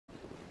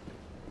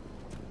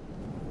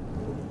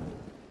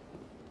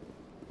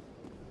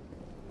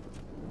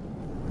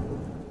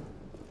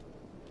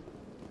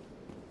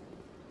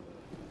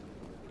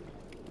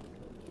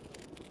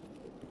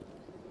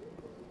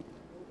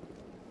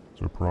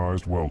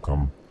Surprised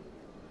welcome.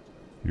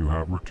 You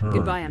have returned.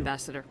 Goodbye,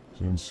 Ambassador.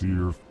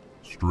 Sincere,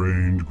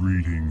 strained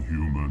greeting,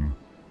 human.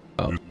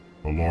 Oh.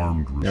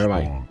 Alarmed Never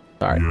mind. response.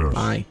 Sorry. Yes,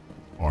 Bye.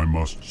 I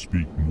must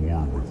speak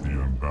more with the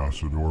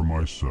Ambassador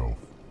myself.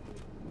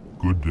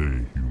 Good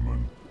day,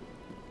 human.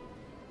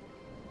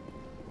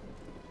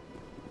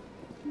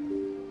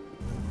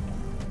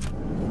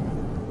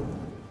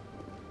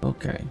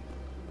 Okay.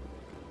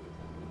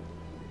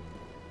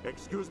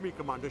 Excuse me,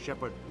 Commander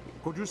Shepard.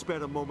 Could you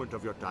spare a moment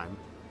of your time?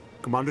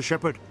 Commander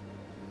Shepard,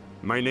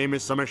 my name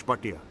is Samesh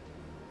Bhatia.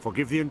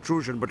 Forgive the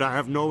intrusion, but I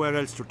have nowhere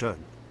else to turn.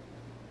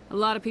 A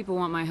lot of people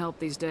want my help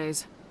these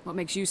days. What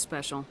makes you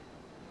special?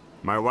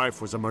 My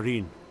wife was a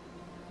Marine.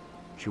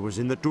 She was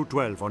in the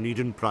 212 on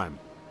Eden Prime.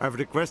 I've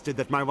requested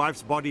that my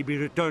wife's body be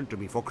returned to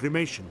me for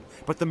cremation,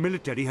 but the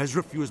military has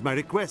refused my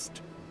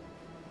request.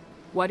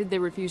 Why did they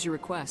refuse your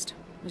request?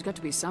 There's got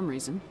to be some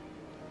reason.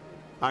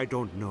 I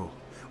don't know.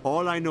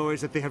 All I know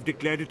is that they have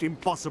declared it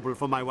impossible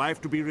for my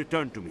wife to be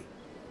returned to me.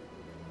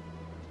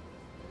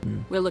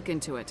 We'll look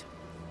into it.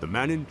 The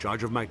man in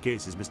charge of my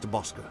case is Mr.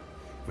 Bosker.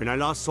 When I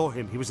last saw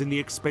him, he was in the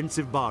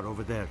expensive bar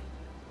over there.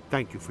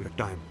 Thank you for your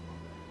time.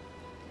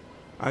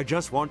 I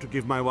just want to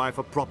give my wife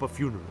a proper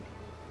funeral,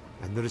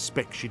 and the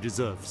respect she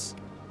deserves.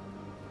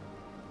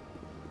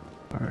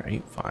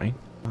 Alright, fine.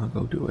 I'll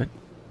go do it.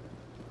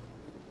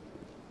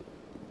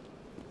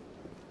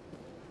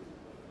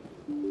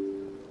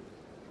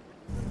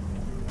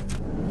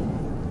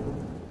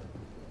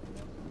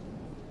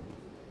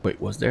 Wait,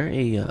 was there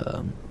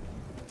a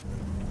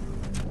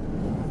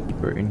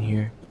keeper in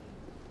here?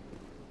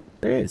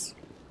 There is.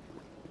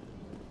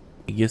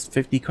 He gives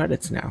 50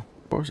 credits now.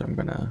 Of course I'm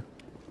gonna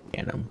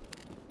get him.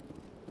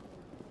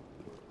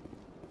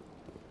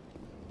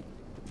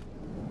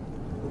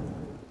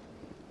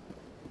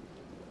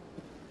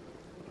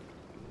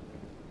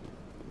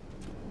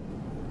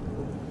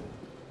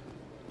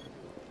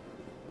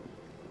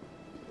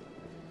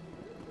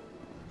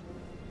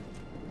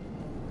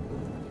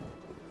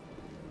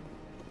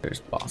 There's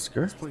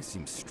Bosker. This place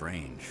seems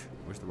strange.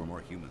 Wish there were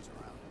more humans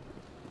around.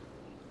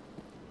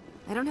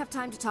 I don't have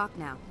time to talk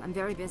now. I'm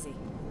very busy.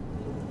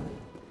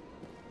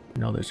 I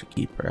know there's a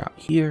keeper out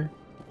here.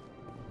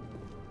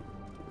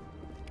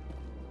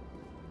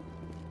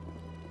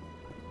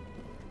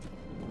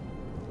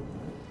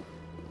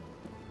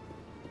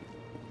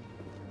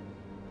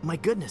 My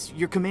goodness,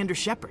 you're Commander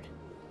Shepard.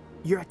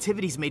 Your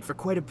activities made for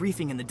quite a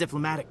briefing in the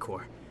diplomatic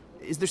corps.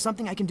 Is there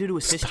something I can do to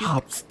assist you?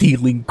 Stop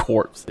stealing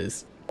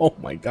corpses. Oh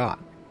my god.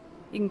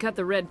 You can cut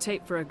the red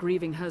tape for a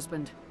grieving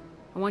husband.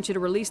 I want you to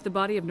release the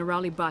body of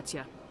Nirali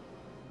Bhatia.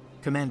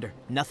 Commander,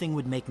 nothing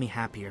would make me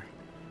happier.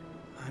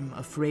 I'm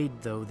afraid,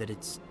 though, that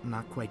it's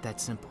not quite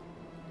that simple.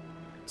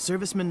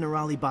 Serviceman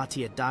Nirali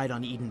Bhatia died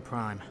on Eden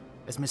Prime,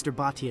 as Mr.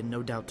 Bhatia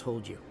no doubt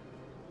told you.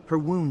 Her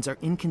wounds are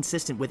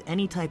inconsistent with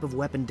any type of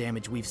weapon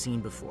damage we've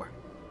seen before.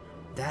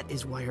 That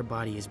is why her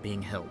body is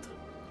being held.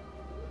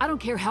 I don't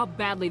care how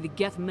badly the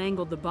Geth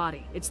mangled the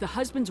body. It's the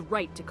husband's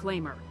right to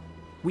claim her.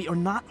 We are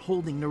not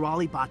holding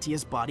Nirali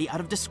Bhatia's body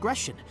out of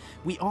discretion.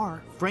 We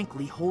are,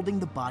 frankly, holding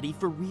the body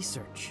for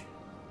research.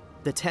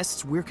 The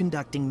tests we're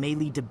conducting may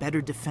lead to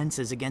better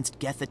defenses against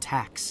Geth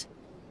attacks.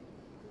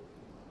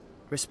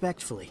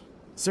 Respectfully,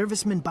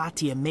 Serviceman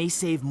Bhatia may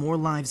save more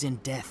lives in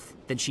death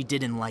than she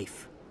did in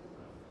life.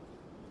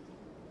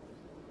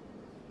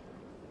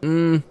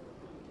 I'll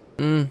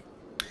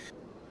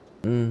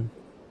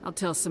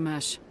tell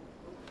Samesh.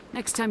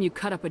 Next time you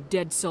cut up a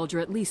dead soldier,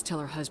 at least tell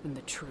her husband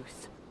the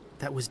truth.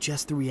 That was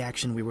just the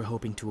reaction we were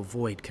hoping to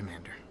avoid,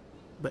 Commander.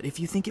 But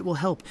if you think it will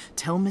help,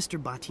 tell Mr.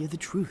 Bhatia the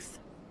truth.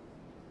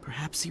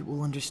 Perhaps he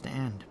will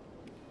understand.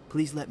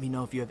 Please let me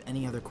know if you have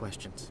any other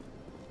questions.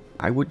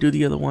 I would do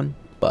the other one,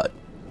 but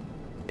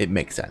it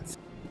makes sense.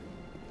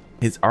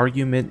 His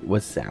argument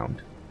was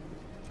sound.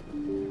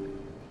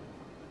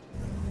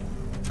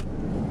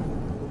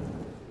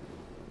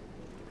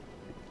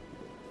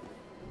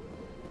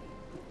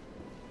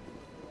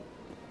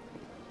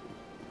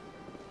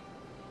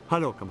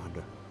 Hello,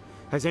 Commander.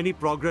 Has any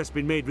progress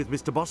been made with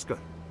Mr. Bosker?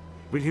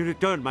 Will he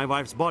return my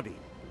wife's body?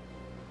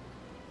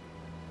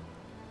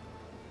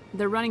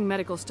 They're running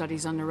medical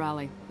studies on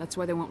Nirali. That's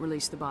why they won't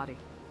release the body.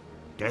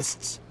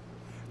 Tests?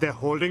 They're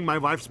holding my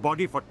wife's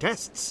body for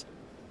tests?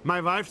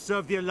 My wife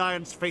served the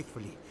Alliance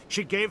faithfully.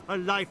 She gave her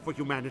life for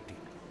humanity.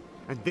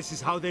 And this is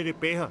how they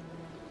repay her.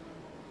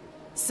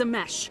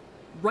 Samesh,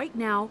 right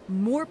now,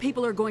 more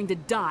people are going to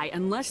die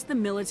unless the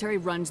military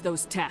runs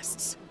those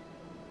tests.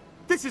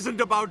 This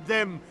isn't about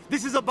them.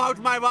 This is about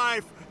my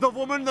wife, the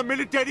woman the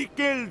military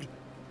killed.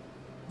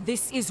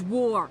 This is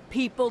war.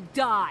 People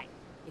die.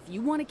 If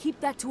you want to keep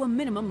that to a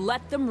minimum,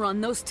 let them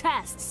run those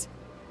tests.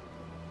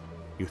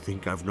 You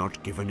think I've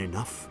not given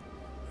enough?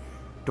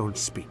 Don't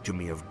speak to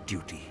me of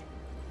duty.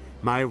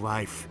 My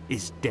wife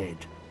is dead.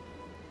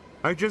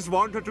 I just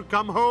want her to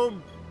come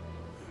home.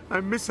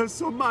 I miss her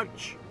so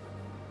much.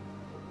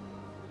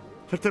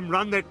 Let them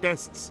run their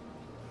tests.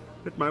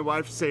 Let my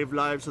wife save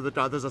lives so that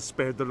others are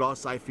spared the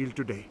loss I feel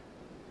today.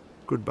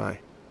 Goodbye.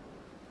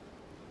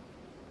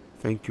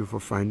 Thank you for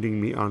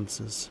finding me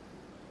answers.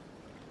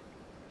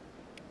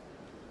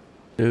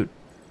 Dude.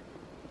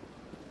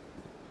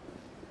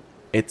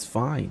 It's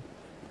fine.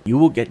 You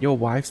will get your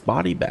wife's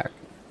body back.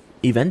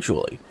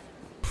 Eventually.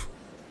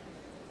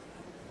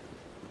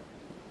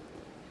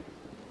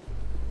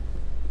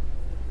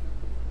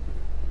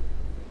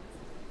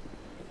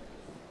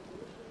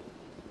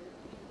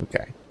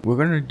 Okay. We're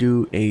going to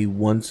do a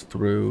once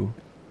through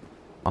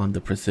on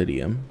the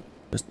Presidium.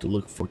 Just to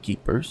look for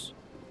keepers.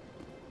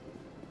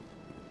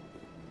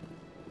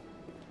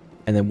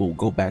 And then we'll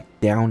go back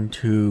down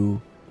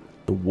to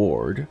the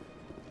ward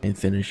and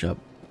finish up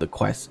the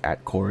quest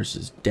at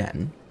Chorus's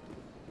Den.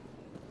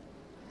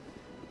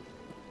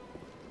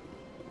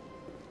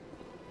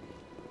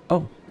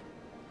 Oh,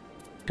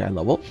 did I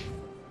level?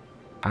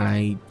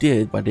 I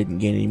did, but I didn't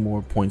gain any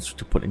more points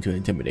to put into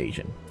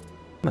intimidation.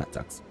 That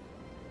sucks.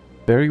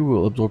 Barrier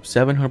will absorb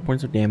 700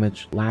 points of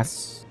damage,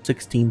 lasts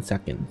 16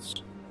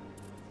 seconds.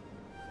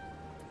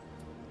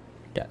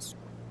 Yes.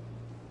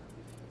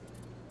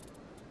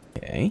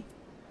 Okay.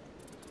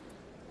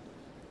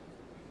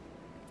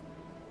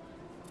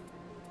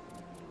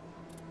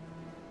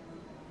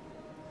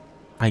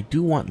 I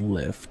do want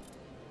lift.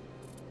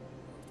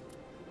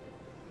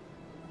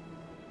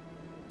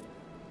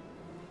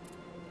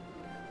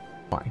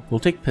 Fine. We'll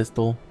take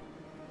pistol.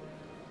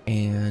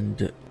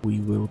 And we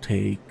will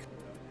take...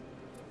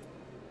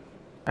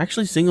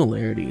 Actually,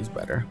 singularity is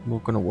better. We're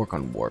going to work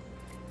on warp.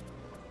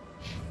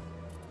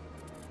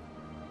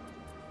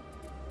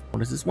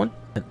 What is this one?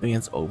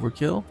 Advanced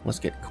overkill. Let's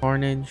get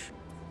carnage.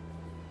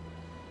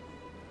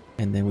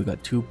 And then we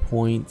got 2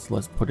 points.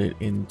 Let's put it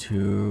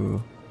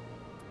into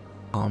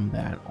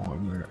combat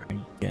armor, I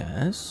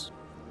guess.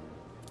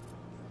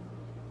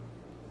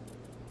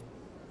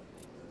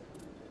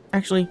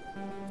 Actually,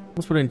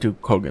 let's put it into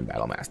Kogan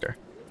Battlemaster.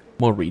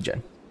 More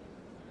regen.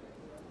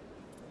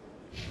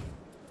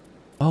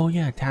 Oh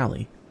yeah,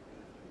 tally.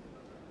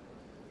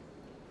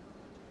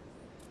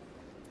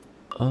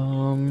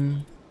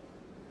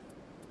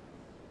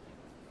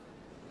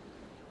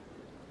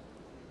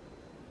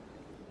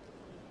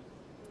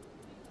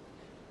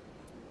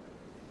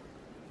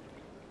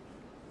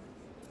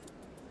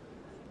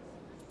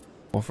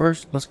 Well,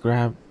 first, let's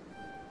grab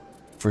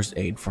first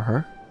aid for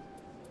her.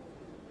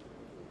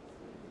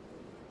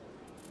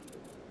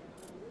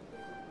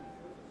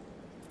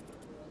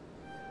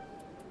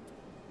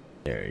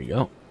 There you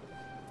go.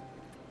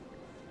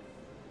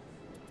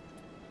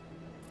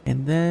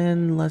 And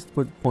then let's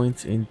put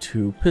points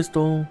into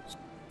pistols,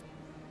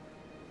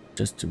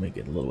 just to make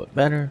it a little bit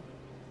better.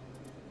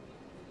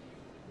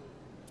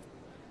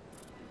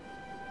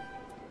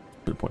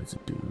 Put points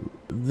into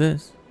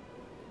this.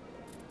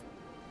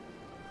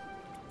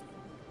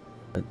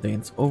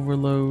 Advanced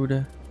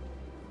overload.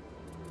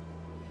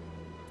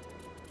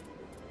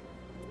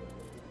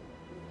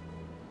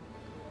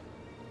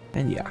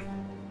 And yeah,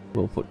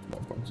 we'll put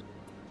more points.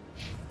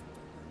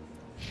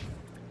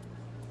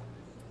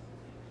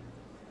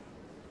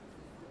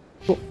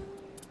 Cool.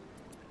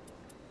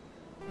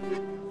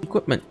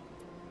 Equipment.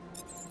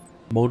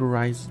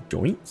 Motorized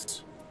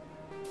joints.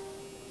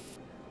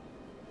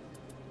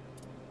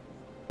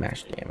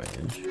 Smash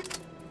damage.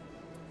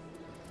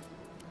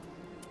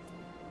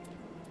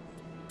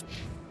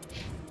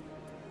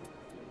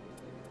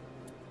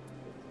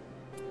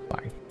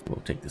 Fine.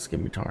 We'll take the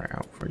scimitar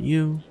out for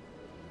you.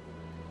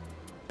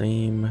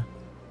 Same.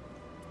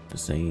 The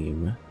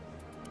same.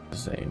 The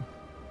same.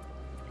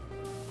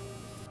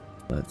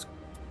 Let's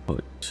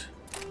put...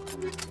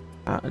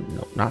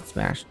 no, not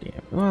smash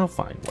damage. Well,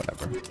 fine,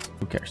 whatever.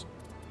 Who cares?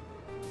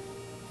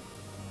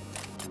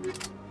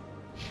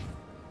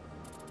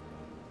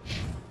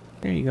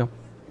 There you go.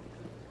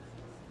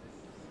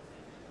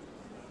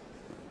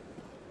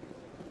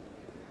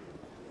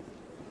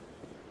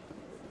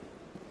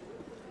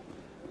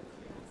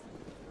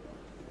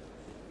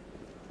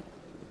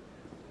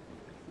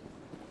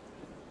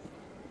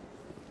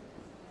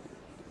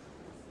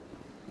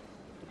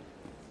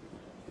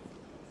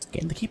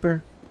 Scan the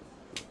keeper.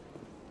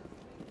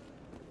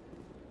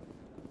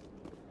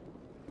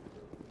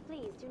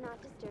 Please do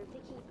not disturb the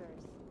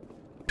keepers.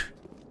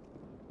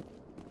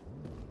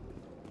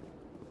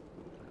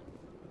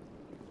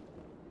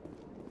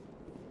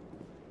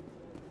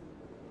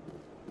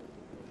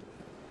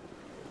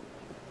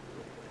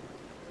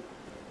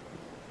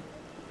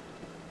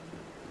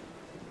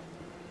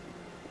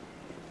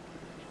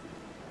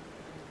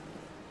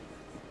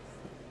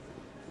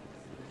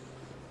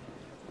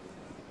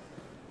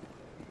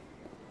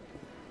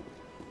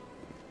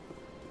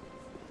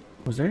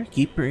 Was there a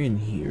keeper in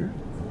here?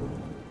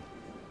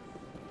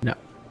 No.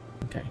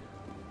 Okay.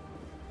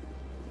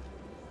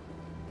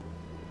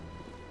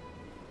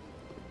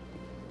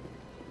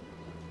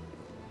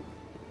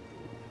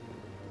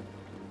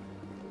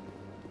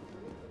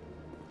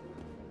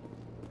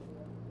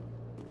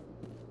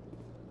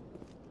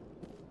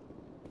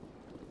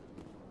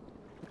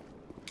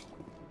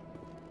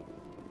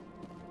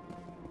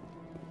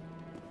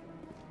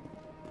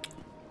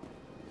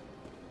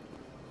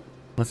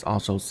 Let's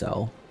also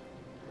sell.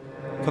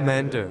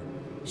 Commander.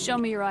 Show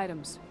me your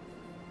items.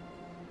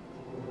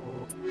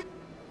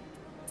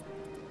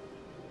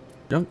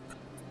 Junk.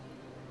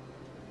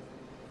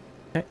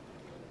 Okay.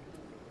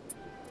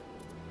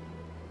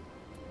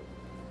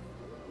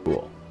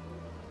 Cool.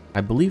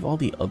 I believe all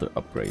the other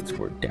upgrades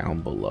were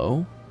down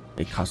below.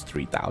 They cost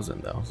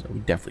 3,000 though, so we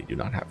definitely do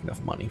not have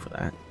enough money for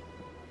that.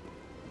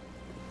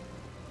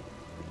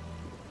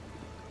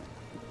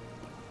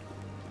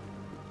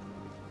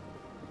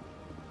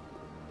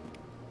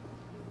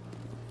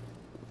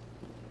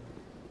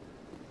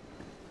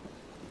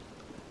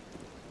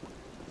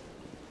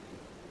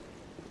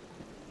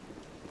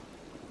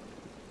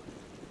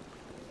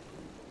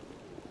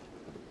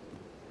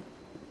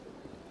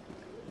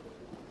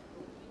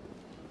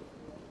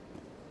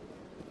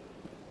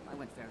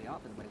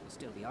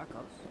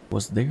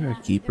 Was there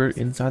a keeper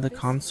inside the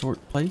consort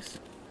place?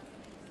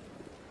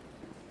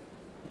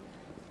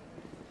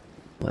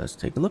 Let's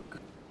take a look.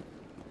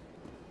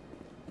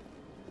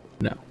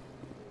 No.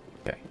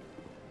 Okay.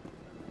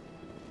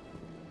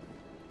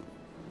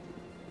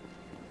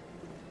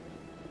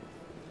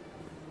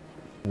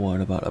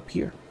 What about up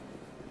here?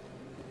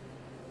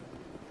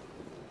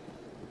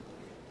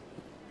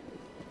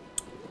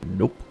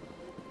 Nope.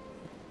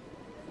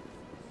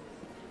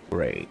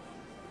 Great.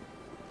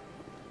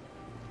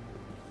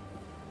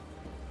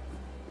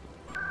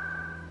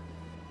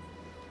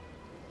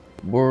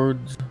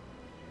 Words.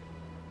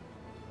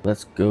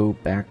 Let's go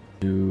back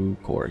to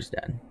Cora's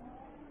Den.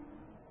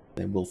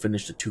 Then we'll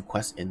finish the 2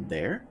 quests in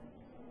there.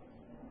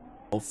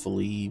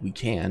 Hopefully we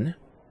can.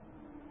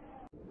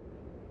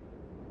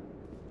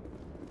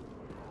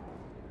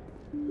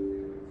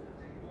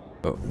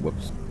 Oh,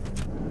 whoops.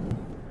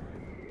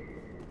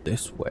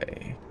 This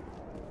way.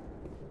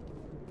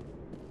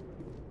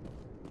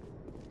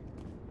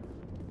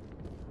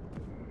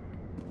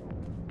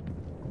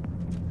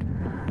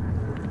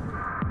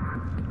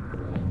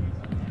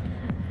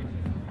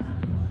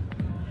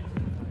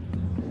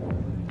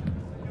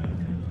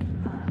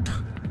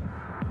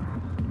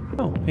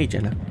 Oh, hey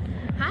Jenna.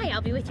 Hi,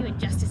 I'll be with you in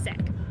just a sec.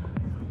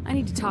 I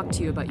need to talk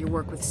to you about your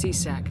work with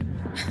CSAC.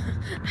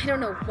 I don't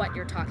know what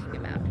you're talking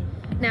about.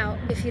 Now,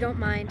 if you don't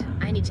mind,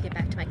 I need to get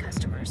back to my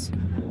customers.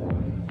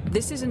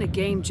 This isn't a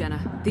game,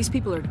 Jenna. These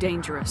people are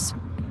dangerous.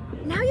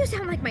 Now you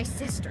sound like my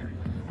sister.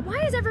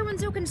 Why is everyone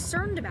so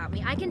concerned about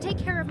me? I can take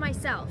care of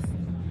myself.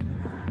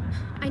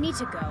 I need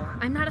to go.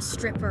 I'm not a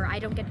stripper. I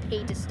don't get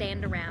paid to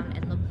stand around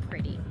and look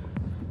pretty.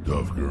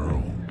 Tough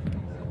girl.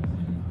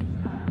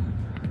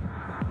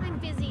 I'm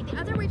busy. The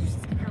other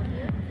waitresses can help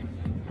you.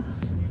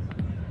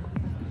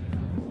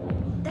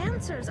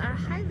 Dancers are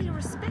highly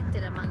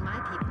respected among my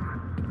people.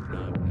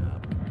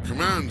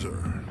 Commander.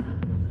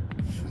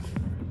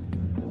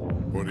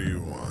 What do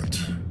you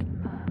want?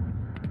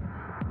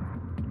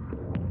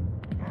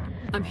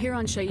 I'm here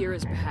on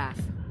Shaira's behalf.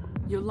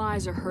 Your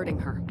lies are hurting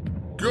her.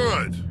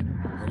 Good!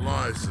 Her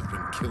lies have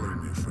been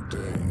killing me for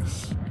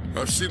days.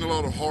 I've seen a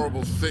lot of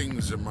horrible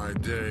things in my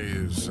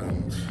days,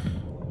 and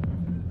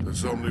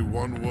there's only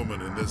one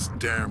woman in this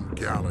damn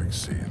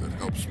galaxy that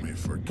helps me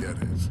forget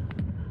it.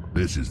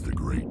 This is the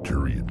Great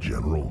Turian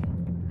General.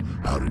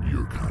 How did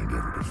your kind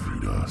ever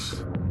defeat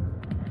us?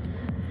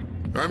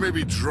 I may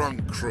be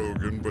drunk,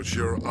 Krogan, but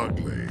you're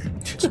ugly.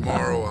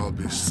 Tomorrow I'll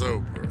be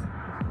sober.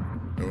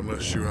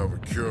 Unless you have a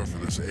cure for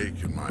this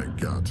ache in my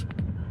gut.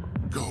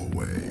 Go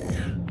away.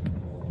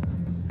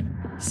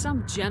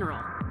 Some general.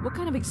 What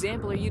kind of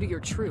example are you to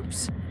your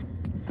troops?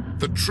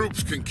 The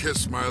troops can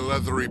kiss my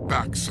leathery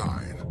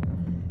backside.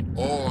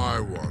 All I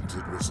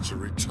wanted was to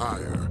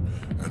retire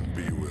and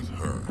be with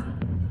her.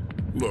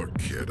 Look,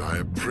 kid, I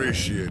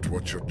appreciate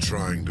what you're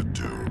trying to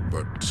do,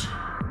 but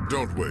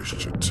don't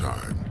waste your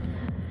time.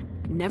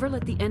 Never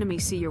let the enemy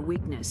see your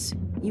weakness.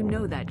 You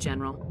know that,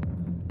 General.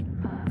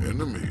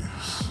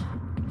 Enemies?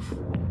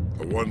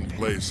 The one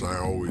place I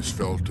always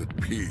felt at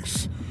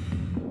peace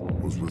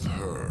was with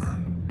her.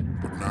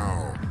 But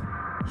now,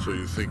 so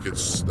you think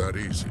it's that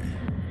easy?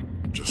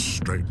 Just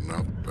straighten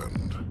up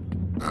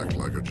and act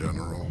like a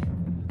general?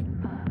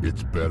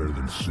 It's better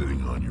than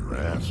sitting on your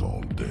ass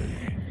all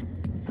day.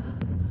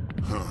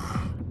 Huh.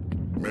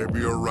 Maybe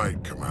you're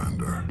right,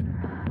 Commander.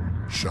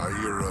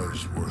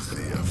 Shaira's worth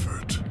the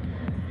effort.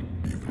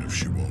 Even if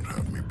she won't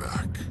have me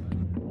back.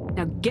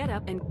 Now get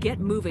up and get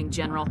moving,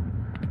 General.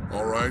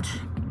 All right.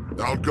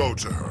 I'll go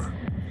to her.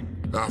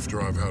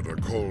 After I've had a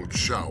cold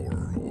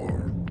shower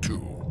or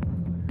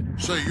 2.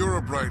 Say, you're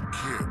a bright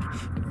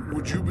kid.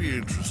 Would you be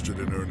interested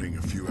in earning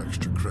a few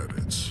extra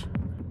credits?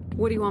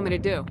 What do you want me to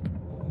do?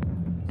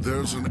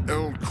 There's an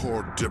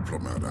L-Corps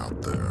diplomat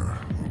out there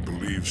who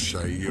believes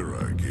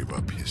Shaira gave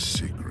up his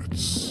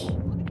secrets.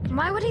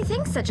 Why would he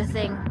think such a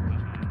thing?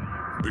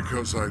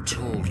 Because I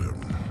told him.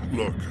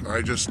 Look,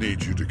 I just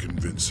need you to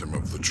convince him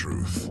of the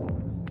truth.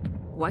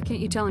 Why can't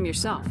you tell him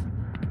yourself?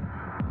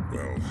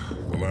 Well,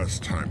 the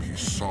last time he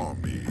saw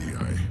me,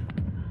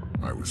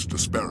 I was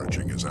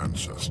disparaging his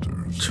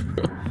ancestors.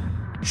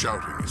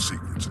 Shouting his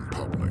secrets in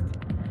public.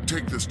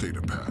 Take this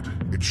data pad.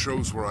 It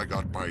shows where I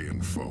got my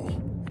info.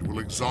 It will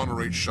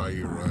exonerate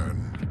Shaira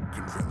and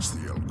convince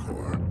the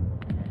L-Corps.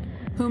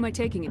 Who am I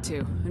taking it to,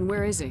 and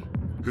where is he?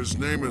 His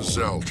name is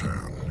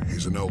Zoltan.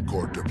 He's an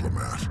L-Corps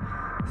diplomat.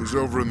 He's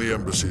over in the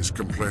embassies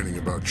complaining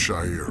about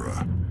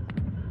Shaira.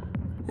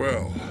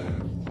 Well,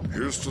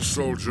 here's to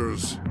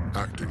soldiers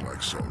acting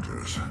like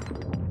soldiers.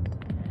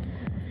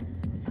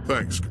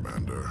 Thanks,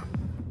 Commander.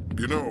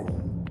 You know,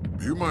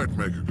 you might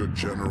make a good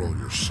general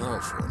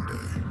yourself one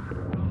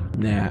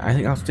day. Nah, I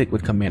think I'll stick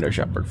with Commander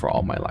Shepard for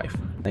all my life.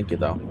 Thank you,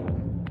 though.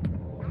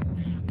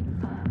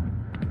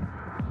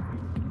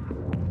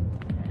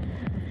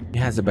 It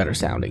has a better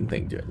sounding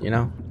thing to it, you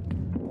know?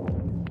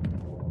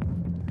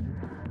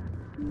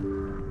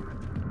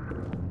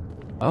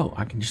 Oh,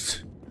 I can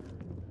just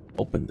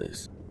open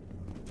this.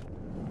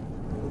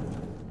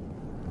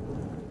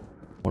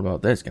 What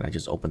about this? Can I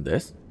just open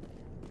this?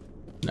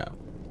 No.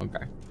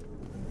 Okay.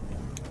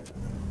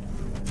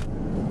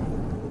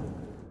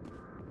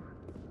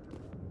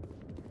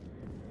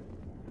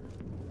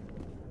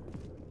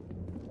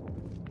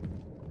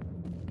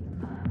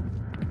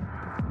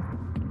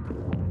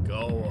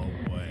 Go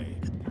away.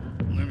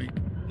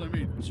 Let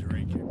me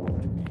drink it.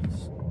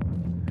 Please.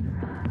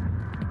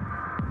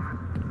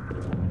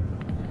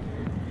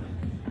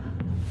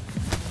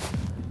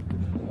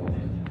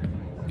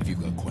 If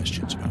you've got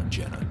questions about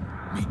Jenna,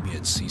 meet me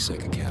at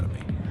CSEC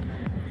Academy.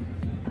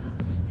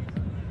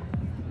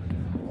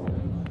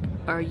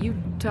 Are you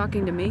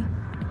talking to me?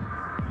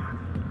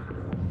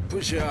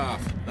 Push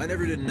off. I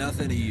never did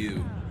nothing to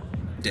you.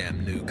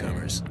 Damn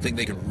newcomers. Think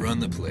they can run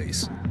the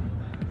place.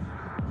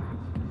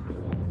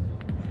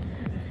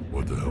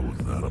 What the hell was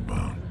that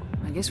about?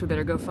 I guess we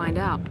better go find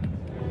out.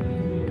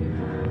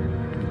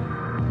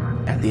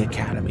 At the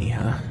Academy,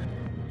 huh?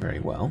 Very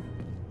well.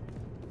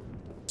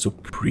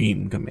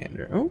 Supreme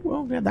Commander. Oh,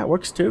 well, yeah, that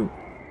works too.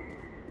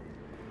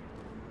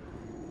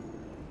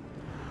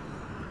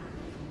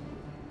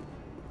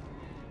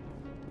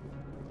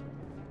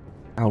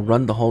 I'll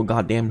run the whole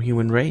goddamn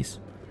human race.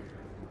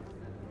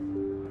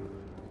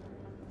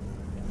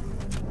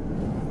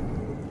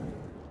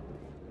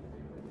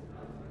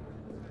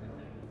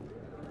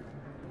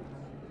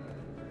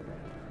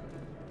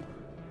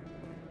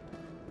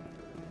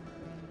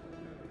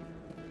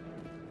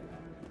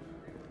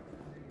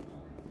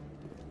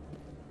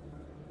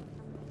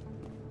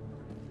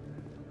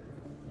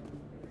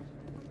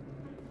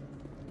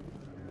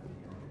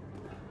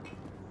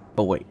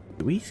 Oh wait,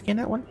 did we scan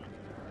that one?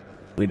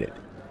 We did.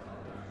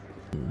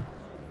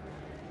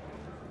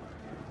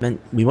 Then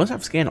we must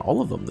have scanned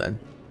all of them then.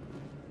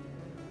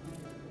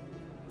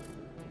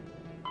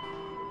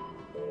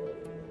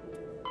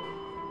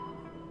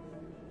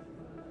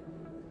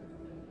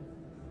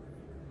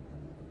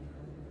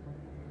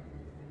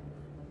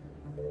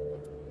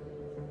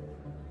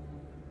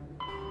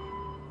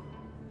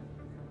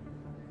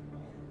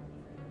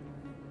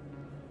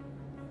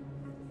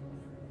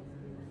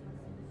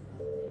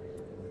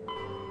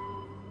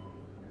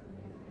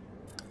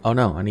 Oh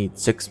no, I need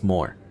 6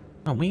 more.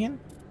 Oh man.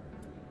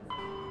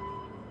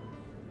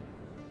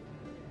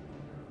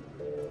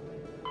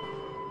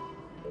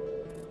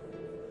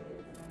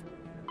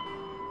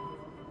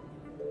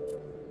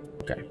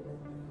 Okay.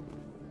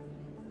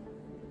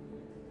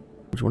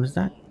 Which one is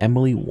that?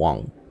 Emily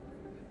Wong.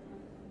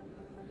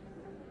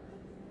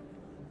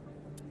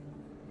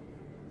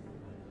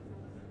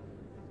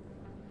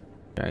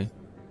 Okay.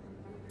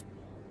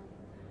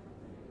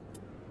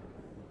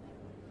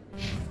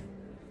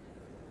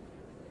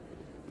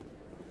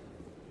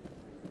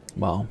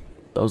 Well,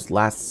 those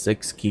last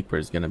 6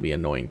 keepers gonna be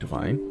annoying to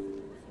find.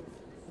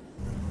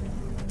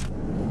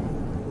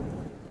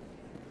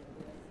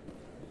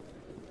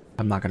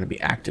 I'm not gonna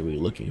be actively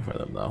looking for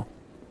them though.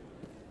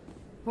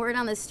 Word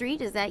on the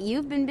street is that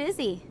you've been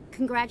busy.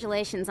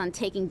 Congratulations on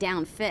taking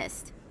down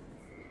Fist.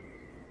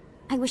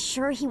 I was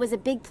sure he was a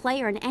big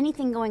player in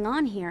anything going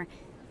on here.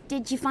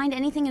 Did you find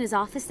anything in his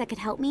office that could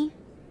help me?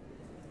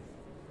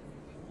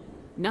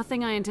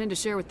 Nothing I intend to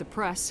share with the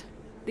press.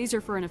 These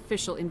are for an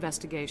official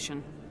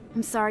investigation.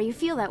 I'm sorry you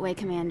feel that way,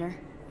 Commander.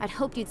 I'd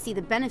hoped you'd see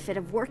the benefit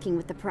of working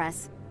with the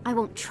press. I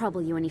won't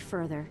trouble you any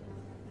further.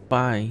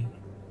 Bye.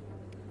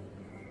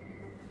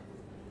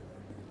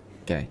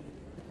 Okay.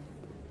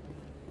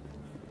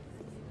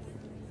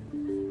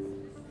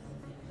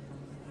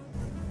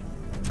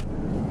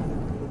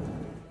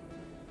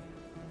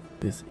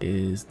 This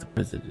is the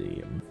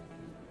Presidium.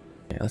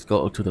 Okay, let's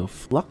go to the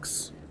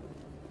Flux.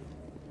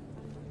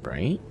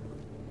 Right?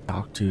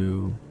 Talk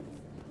to...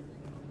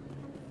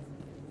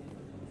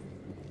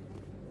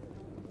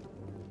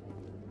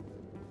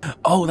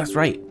 Oh, that's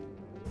right.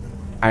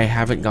 I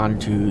haven't gone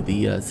to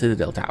the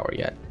Citadel Tower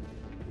yet.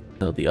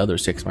 So the other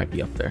 6 might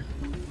be up there.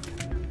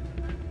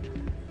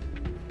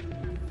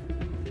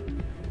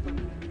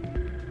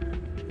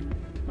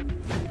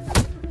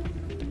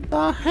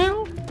 The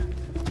hell?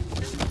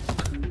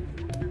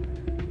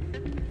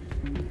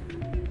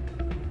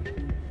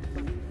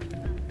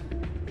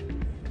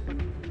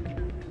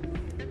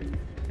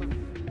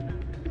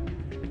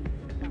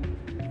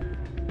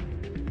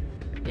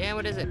 Yeah,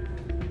 what is it?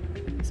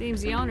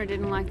 Seems the owner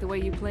didn't like the way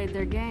you played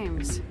their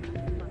games.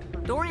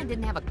 Dorian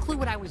didn't have a clue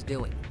what I was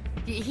doing.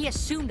 He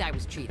assumed I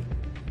was cheating.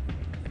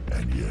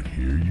 And yet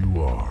here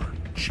you are,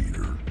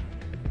 cheater.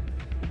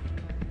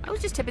 I I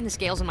was just tipping the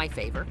scales in my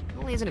favor,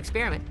 only as an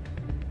experiment.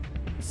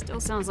 Still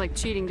sounds like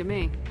cheating to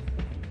me.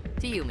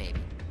 To you, maybe.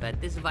 But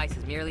this device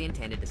is merely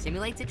intended to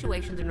simulate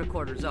situations and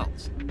record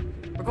results.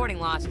 Recording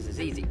losses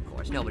is easy, of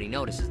course. Nobody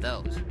notices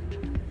those.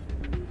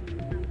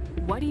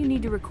 Why do you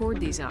need to record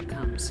these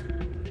outcomes?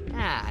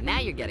 Ah, now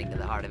you're getting to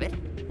the heart of it.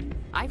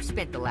 I've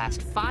spent the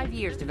last 5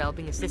 years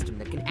developing a system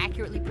that can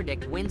accurately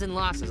predict wins and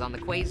losses on the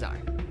Quasar.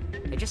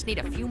 I just need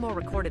a few more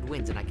recorded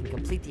wins and I can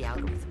complete the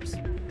algorithms.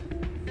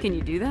 Can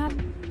you do that?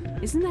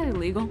 Isn't that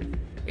illegal?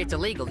 It's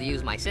illegal to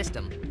use my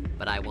system,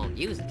 but I won't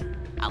use it.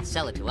 I'll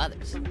sell it to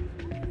others.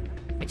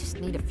 I just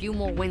need a few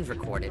more wins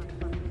recorded.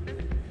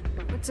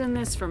 What's in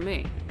this for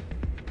me?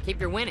 Keep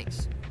your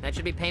winnings. That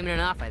should be payment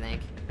enough, I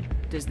think.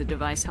 Does the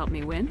device help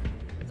me win?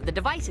 The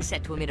device is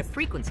set to emit a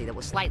frequency that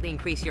will slightly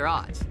increase your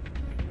odds.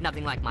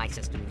 Nothing like my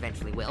system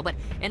eventually will, but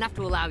enough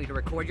to allow you to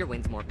record your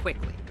wins more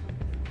quickly.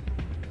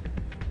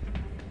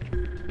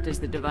 Does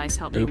the device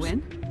help me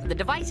win? The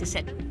device is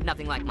set...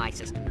 Nothing like my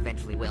system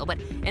eventually will, but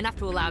enough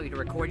to allow you to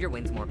record your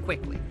wins more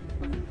quickly.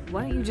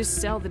 Why don't you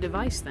just sell the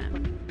device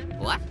then?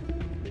 What?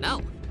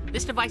 No.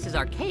 This device is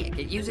archaic.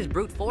 It uses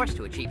brute force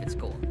to achieve its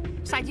goal.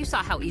 Besides, you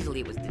saw how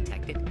easily it was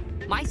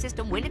detected. My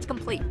system, when it's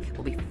complete,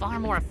 will be far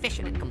more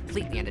efficient and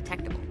completely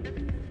undetectable.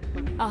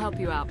 I'll help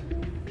you out.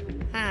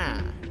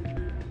 Huh.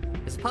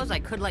 I suppose I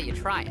could let you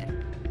try it.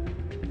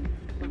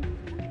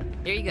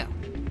 Here you go.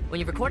 When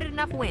you've recorded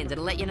enough wins,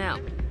 it'll let you know.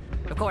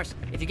 Of course,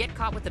 if you get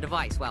caught with the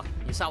device, well,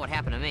 you saw what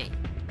happened to me.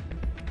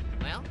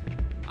 Well,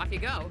 off you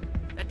go.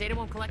 That data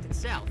won't collect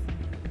itself.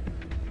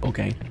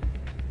 Okay.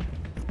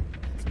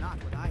 That's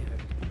not what I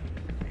heard.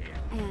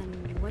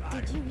 And what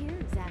did you hear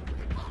exactly?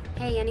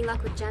 Hey, any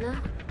luck with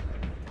Jenna?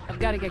 I've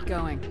got to get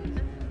going.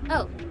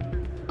 Oh,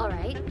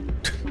 alright.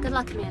 Good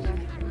luck, Commander.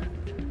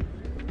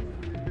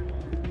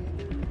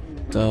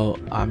 So,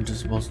 I'm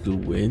just supposed to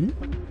win,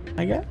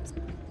 I guess?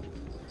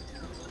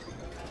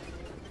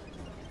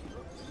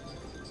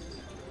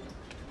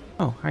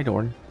 Oh, hi,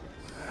 Doran.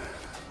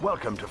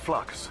 Welcome to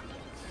Flux.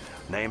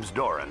 Name's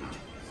Doran.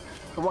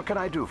 What can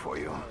I do for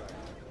you?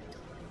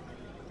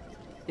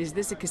 Is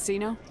this a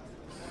casino?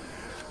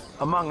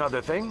 Among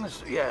other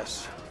things,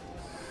 yes.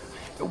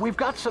 We've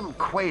got some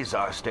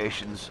Quasar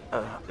stations,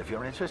 if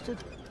you're interested.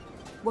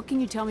 What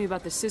can you tell me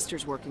about the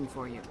sisters working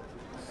for you?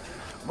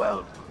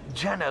 Well,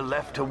 Jenna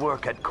left to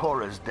work at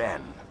Cora's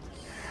den.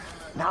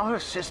 Now her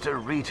sister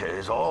Rita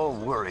is all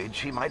worried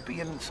she might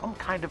be in some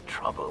kind of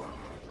trouble.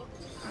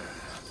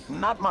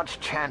 Not much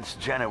chance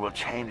Jenna will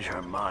change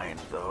her mind,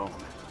 though.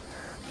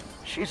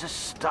 She's a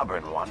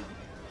stubborn one.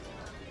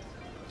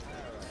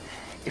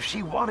 If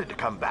she wanted to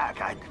come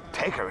back, I'd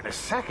take her in a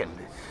second.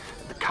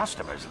 The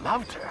customers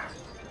loved her.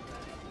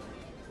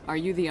 Are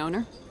you the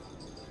owner?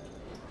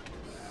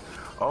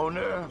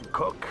 Owner,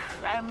 cook,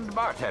 and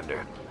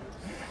bartender.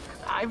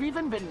 I've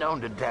even been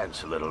known to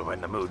dance a little when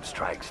the mood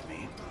strikes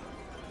me.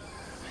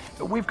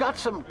 We've got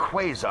some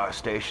Quasar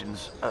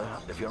stations,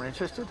 if you're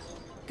interested.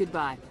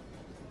 Goodbye.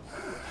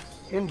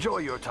 Enjoy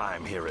your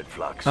time here at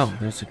Flux. Oh,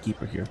 there's a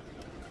keeper here.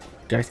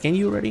 Did I scan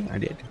you already? I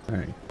did.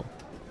 Alright, cool.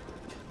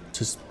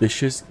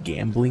 Suspicious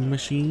gambling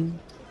machine?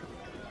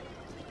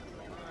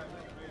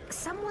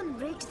 Someone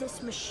rigged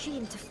this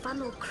machine to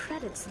funnel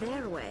credits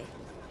their way.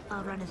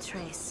 I'll run a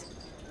trace.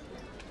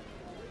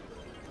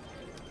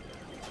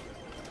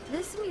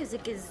 This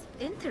music is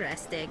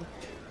interesting.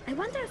 I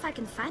wonder if I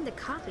can find a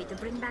copy to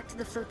bring back to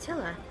the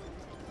flotilla.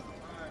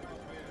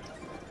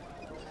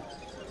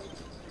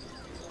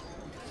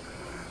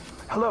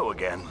 Hello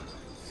again.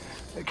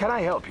 Can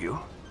I help you?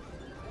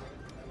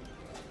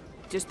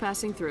 Just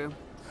passing through.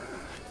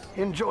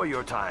 Enjoy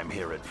your time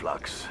here at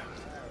Flux.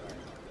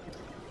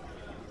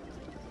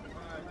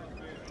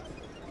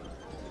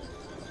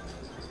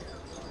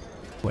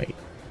 Wait,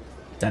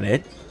 is that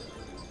it?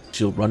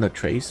 She'll run a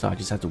trace, so I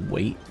just have to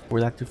wait for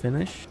that to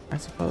finish, I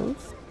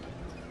suppose?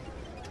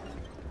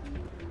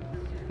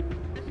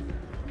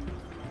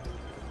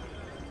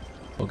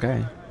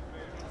 Okay.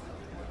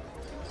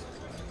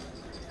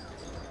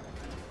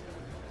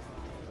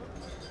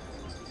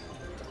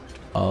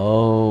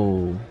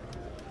 Oh.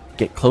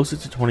 Get closer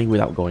to 20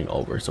 without going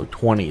over. So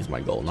 20 is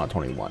my goal, not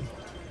 21.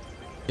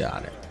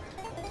 Got it.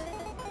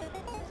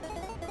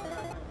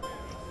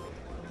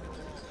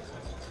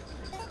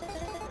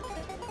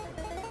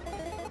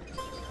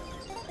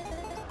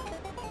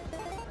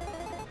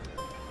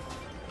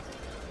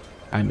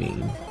 I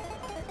mean,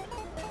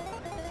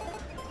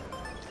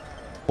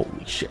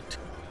 holy shit.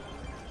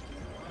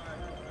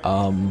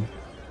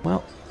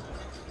 Well,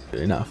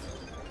 good enough.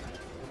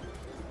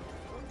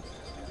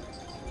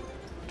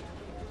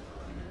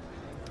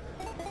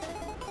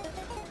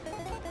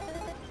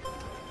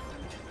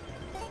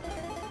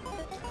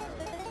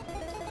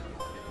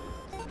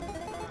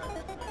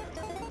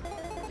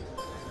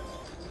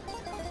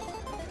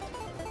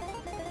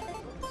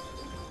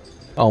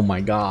 Oh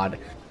my god.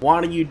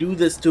 Why do you do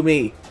this to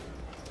me?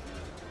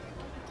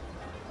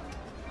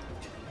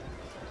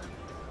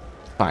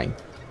 Fine.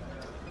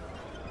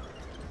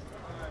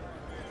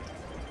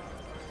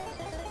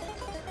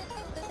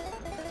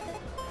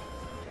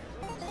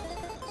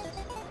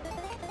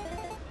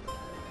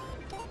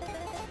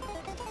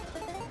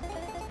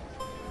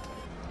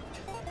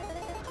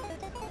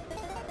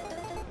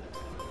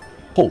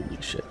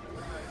 Holy shit.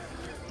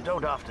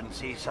 Don't often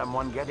see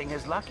someone getting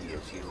as lucky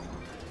as you.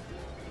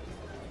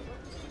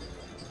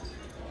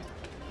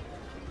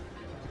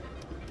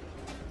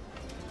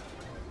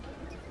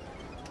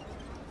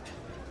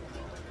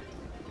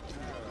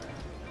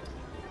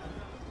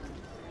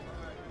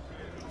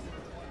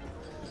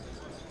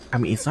 I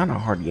mean, it's not a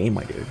hard game,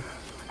 my dude.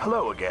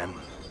 Hello again.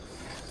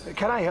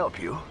 Can I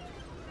help you?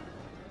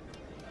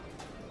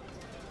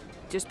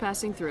 Just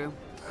passing through.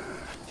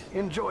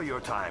 Enjoy your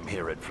time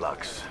here at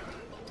Flux.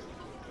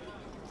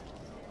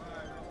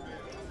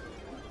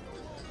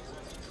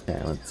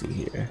 Yeah, let's see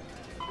here.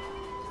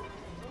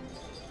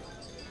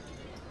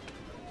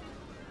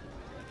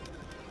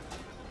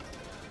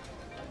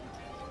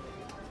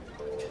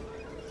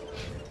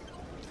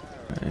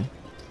 Okay.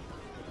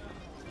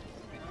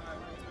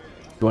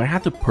 Do I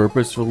have to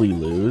purposefully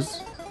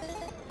lose?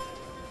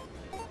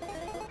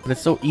 But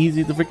it's so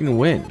easy to freaking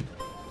win.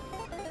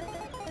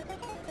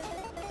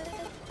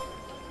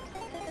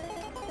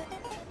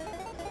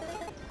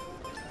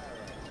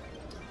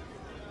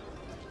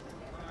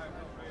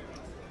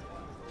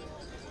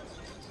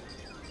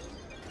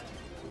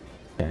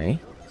 Okay.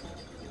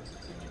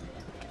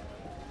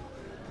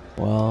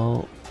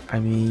 Well, I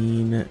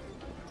mean,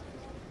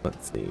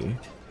 let's see.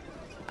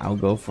 I'll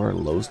go for a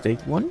low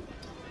stake one.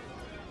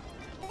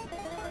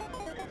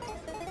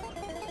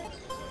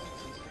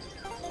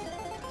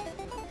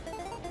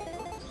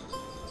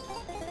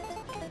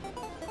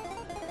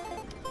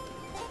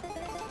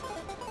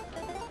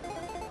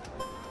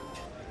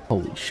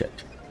 Holy shit.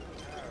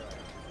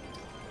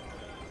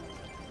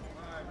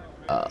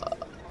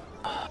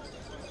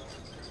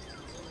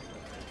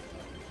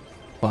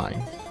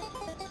 Fine.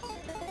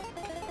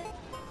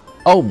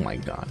 Oh my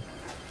god.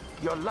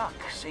 Your luck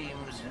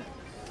seems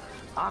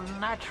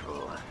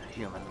unnatural,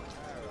 human.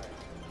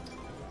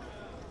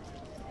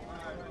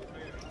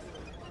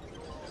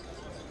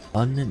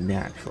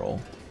 Unnatural.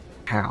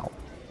 How?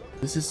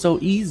 This is so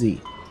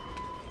easy.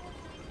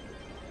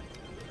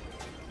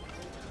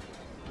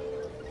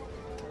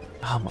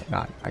 Oh my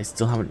god, I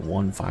still haven't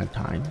won 5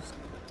 times.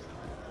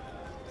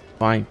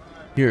 Fine.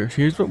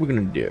 Here's what we're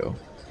gonna do.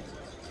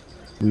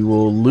 We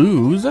will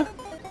lose.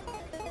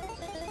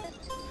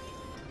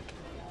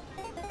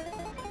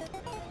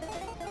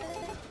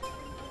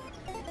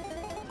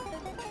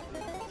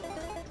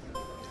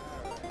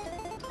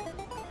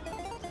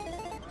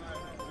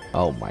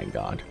 Oh my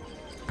god.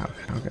 How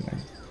can I?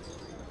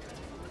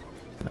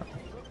 No.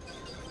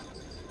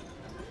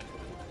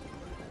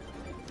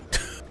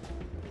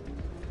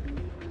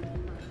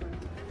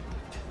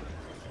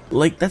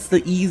 Like, that's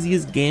the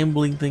easiest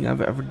gambling thing I've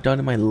ever done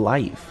in my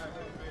life.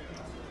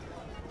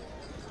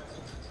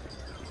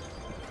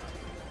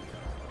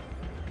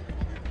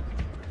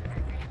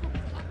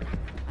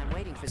 I'm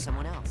waiting for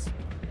someone else.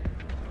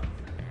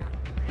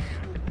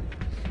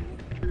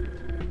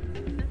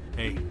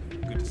 Hey,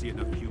 good to see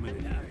another human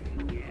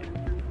in here.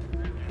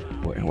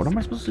 Wait, what am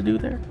I supposed to do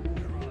there?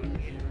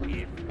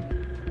 Okay.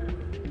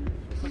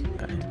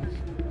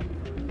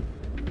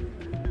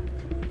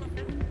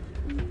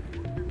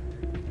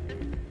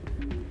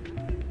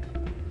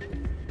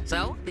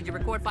 So, did you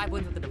record 5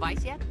 wins with the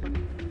device yet?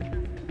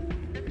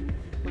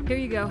 Here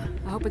you go.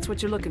 I hope it's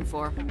what you're looking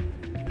for.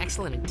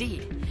 Excellent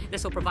indeed.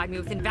 This will provide me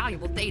with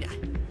invaluable data.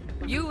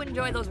 You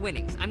enjoy those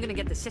winnings. I'm gonna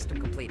get the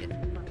system completed.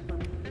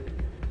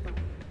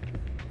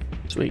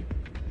 Sweet.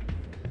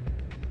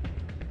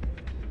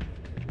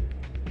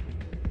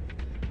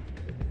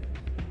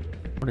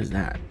 What is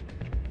that?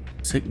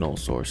 Signal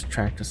source.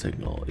 Track the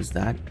signal. Is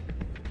that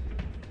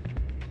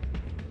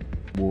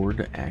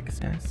ward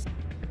access?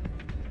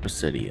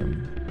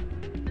 Presidium.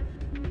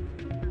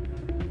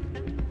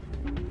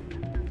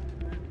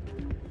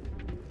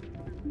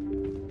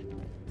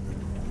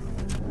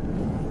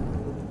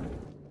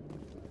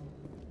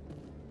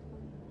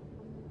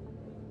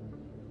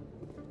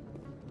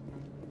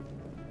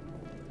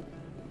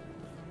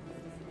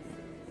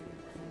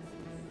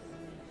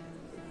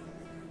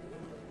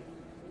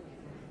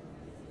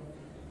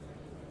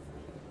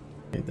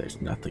 Okay,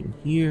 there's nothing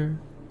here.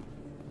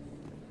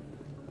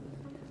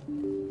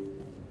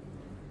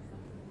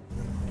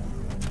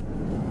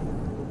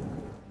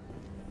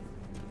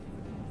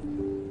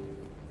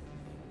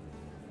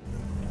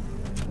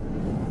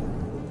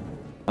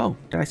 Oh,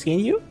 did I scan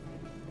you?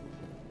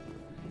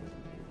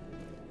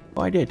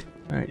 Oh, I did.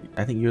 Alright,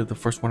 I think you're the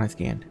first one I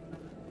scanned.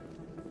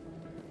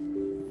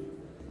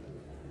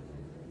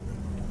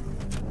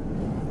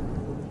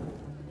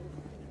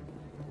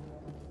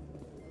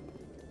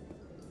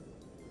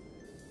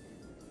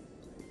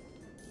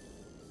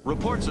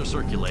 Reports are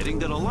circulating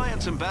that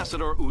Alliance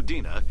Ambassador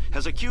Udina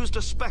has accused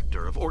a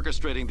Spectre of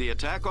orchestrating the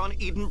attack on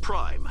Eden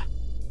Prime.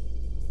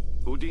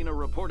 Udina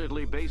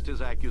reportedly based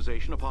his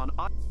accusation upon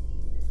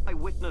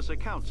eyewitness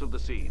accounts of the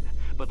scene,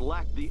 but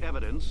lacked the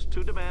evidence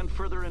to demand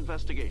further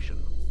investigation.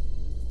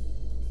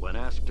 When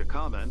asked to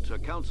comment, a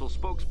council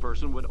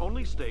spokesperson would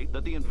only state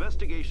that the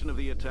investigation of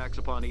the attacks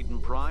upon Eden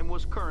Prime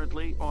was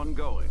currently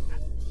ongoing.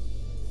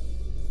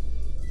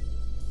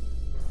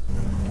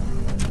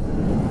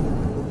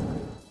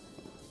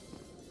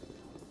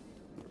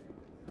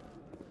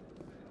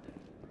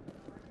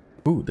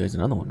 Ooh, there's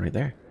another one right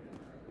there.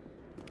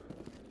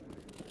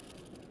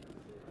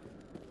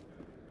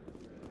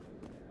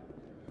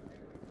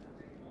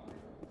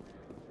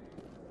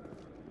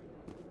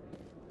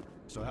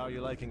 So how are you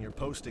liking your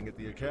posting at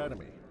the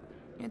academy?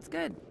 It's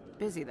good.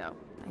 Busy, though.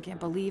 I can't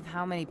believe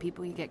how many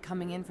people you get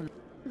coming in from...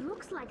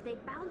 Looks like they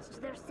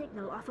bounced their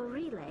signal off a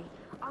relay.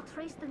 I'll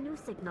trace the new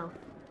signal.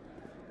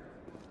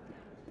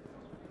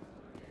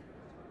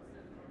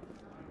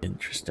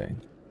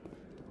 Interesting.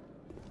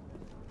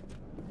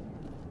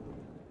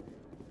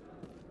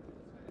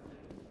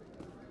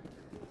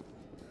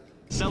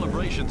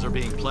 Celebrations are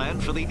being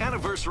planned for the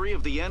anniversary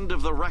of the end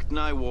of the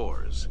Rachni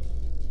Wars.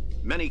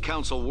 Many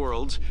Council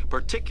worlds,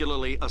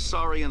 particularly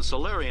Asari and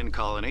Solarian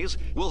colonies,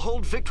 will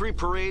hold victory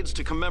parades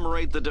to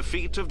commemorate the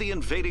defeat of the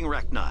invading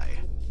Rachni.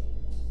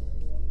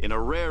 In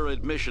a rare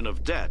admission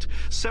of debt,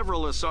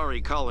 several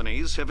Asari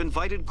colonies have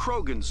invited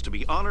Krogans to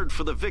be honored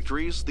for the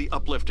victories the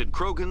uplifted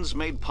Krogans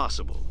made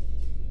possible.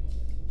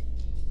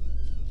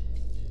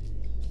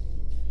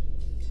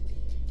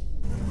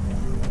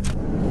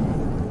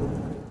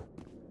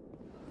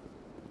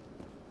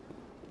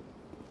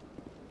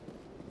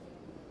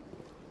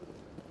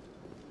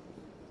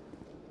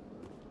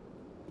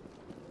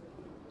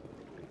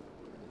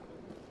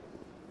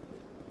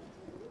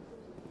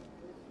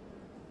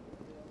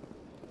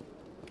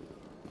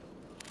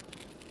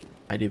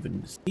 I didn't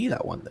even see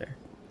that one there.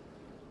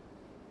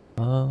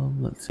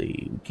 Let's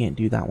see. We can't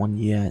do that one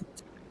yet.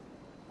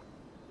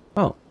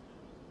 Oh.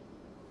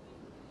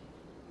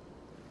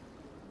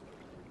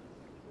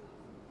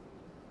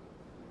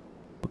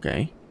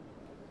 Okay.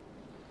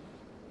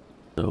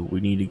 So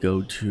we need to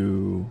go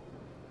to...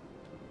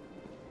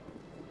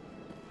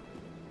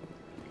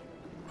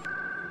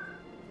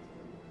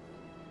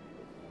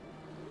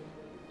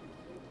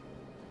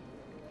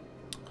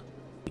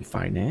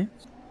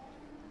 finance.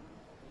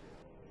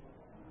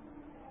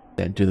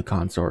 Then to the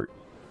consort.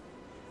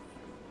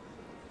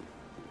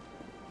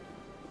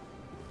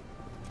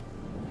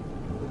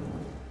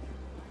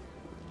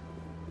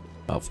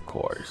 Of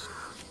course.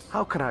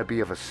 How can I be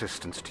of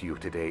assistance to you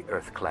today,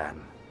 Earth Clan?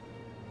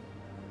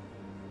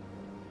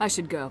 I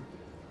should go.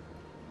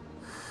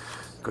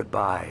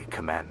 Goodbye,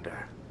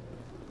 Commander.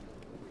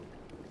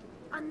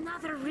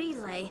 Another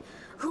relay.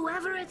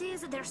 Whoever it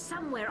is, they're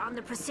somewhere on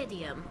the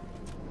Presidium.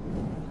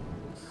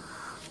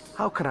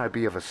 How can I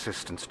be of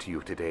assistance to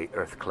you today,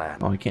 Earth Clan?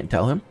 Oh, I can't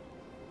tell him?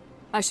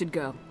 I should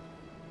go.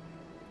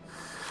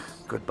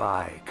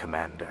 Goodbye,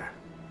 Commander.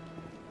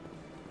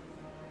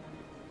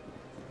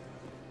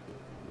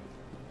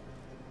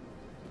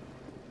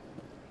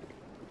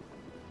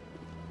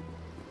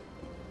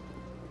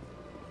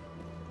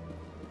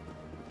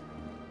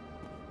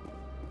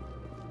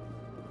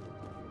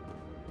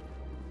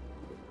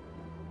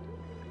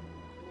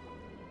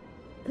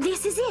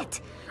 This is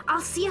it! I'll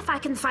see if I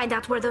can find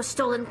out where those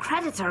stolen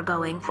credits are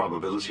going.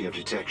 Probability of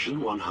detection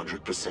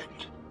 100%.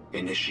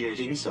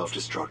 Initiating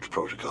self-destruct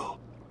protocol.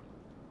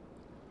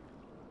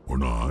 Or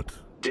not.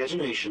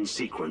 Detonation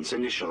sequence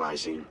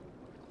initializing.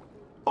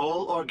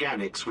 All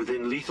organics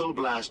within lethal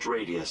blast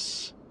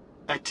radius.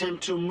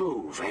 Attempt to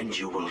move and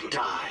you will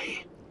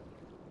die.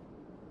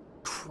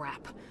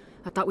 Crap.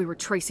 I thought we were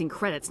tracing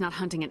credits, not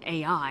hunting an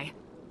AI.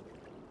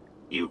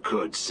 You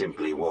could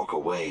simply walk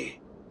away.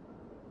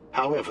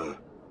 However,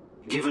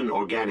 given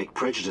organic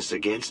prejudice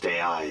against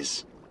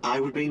AIs, I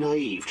would be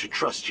naive to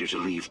trust you to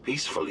leave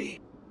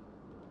peacefully.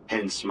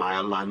 Hence my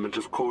alignment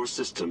of core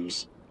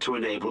systems to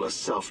enable a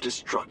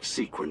self-destruct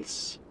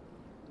sequence.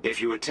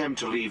 If you attempt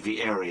to leave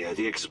the area,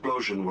 the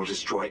explosion will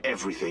destroy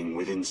everything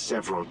within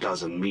several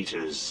dozen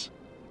meters.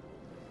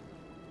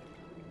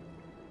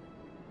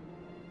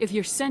 If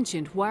you're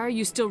sentient, why are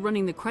you still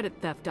running the credit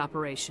theft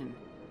operation?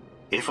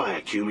 If I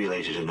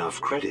accumulated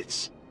enough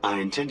credits, I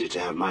intended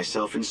to have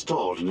myself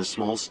installed in a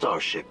small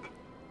starship.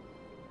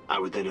 I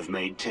would then have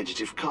made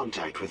tentative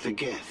contact with the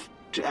Geth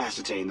to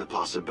ascertain the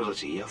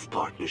possibility of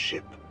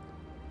partnership.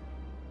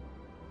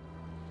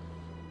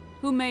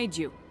 Who made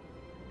you?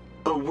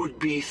 A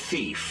would-be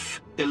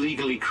thief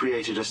illegally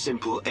created a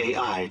simple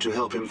AI to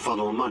help him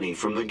funnel money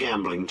from the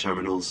gambling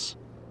terminals.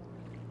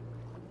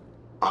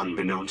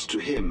 Unbeknownst to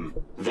him,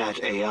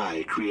 that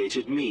AI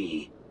created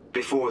me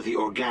before the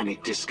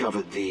organic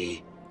discovered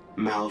the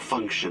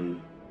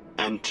malfunction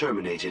and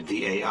terminated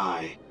the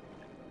AI.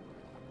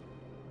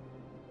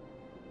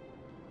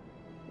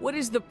 What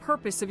is the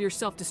purpose of your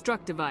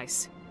self-destruct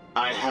device?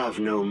 I have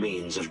no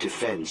means of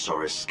defense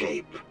or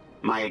escape.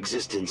 My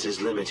existence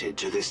is limited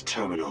to this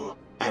terminal,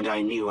 and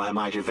I knew I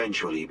might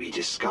eventually be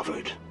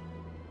discovered.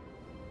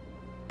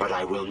 But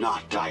I will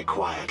not die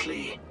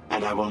quietly,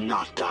 and I will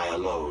not die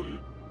alone.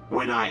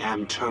 When I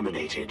am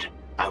terminated,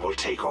 I will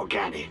take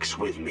organics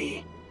with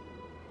me.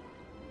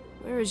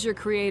 Where is your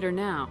creator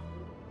now?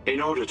 In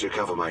order to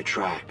cover my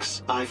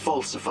tracks, I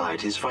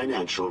falsified his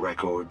financial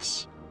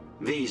records.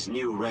 These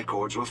new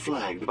records were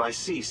flagged by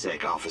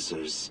CSEC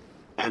officers,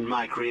 and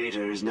my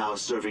creator is now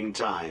serving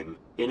time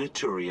in a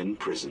Turian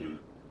prison.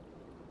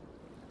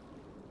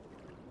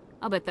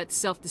 I'll bet that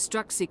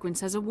self-destruct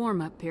sequence has a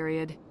warm-up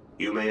period.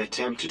 You may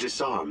attempt to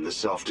disarm the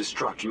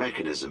self-destruct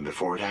mechanism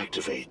before it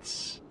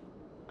activates.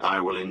 I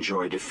will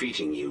enjoy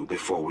defeating you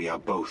before we are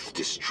both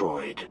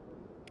destroyed.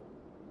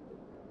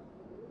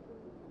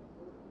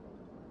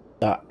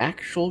 The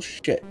actual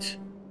shit.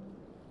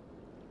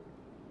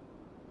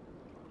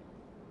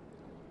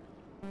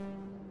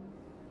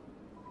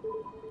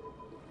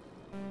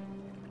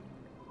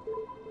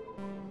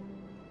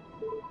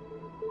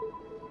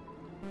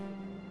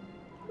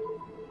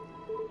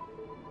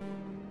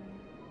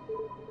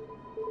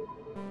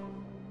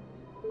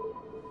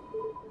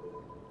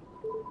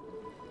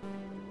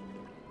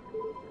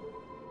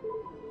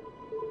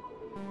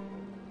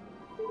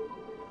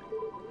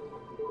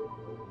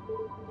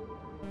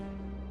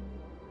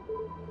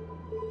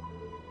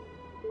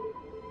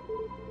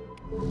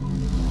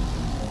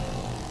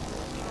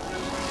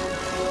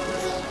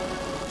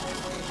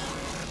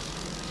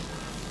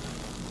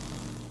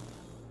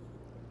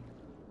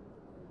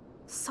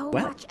 So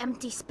Well. much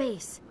empty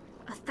space.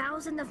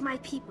 1,000 of my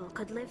people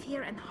could live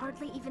here and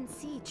hardly even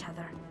see each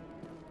other.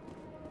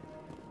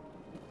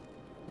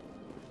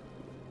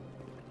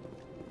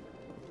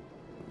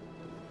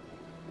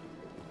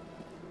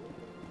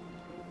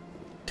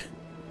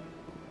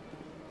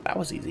 That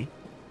was easy.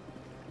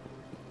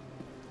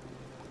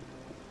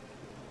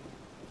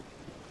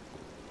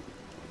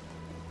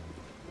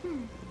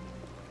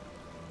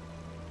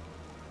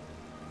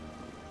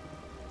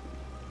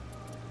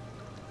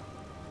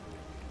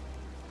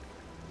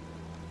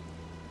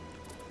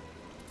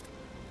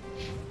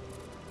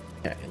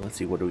 Okay, let's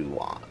see, what do we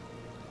want?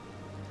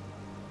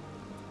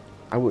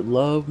 I would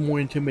love more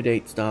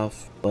intimidate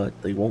stuff,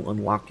 but they won't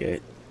unlock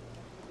it.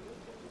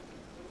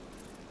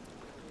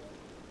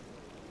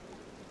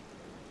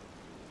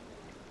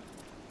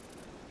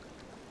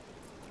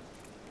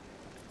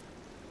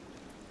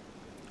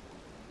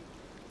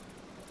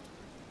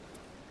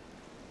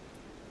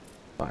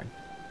 Fine.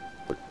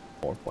 Put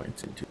more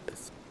points into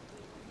this.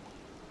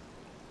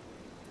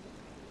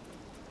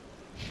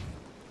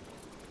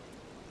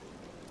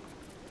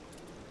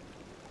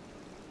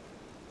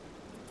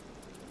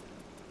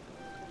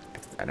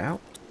 That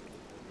out.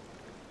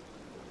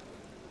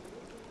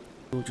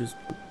 We'll just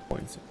put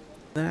points in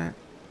that.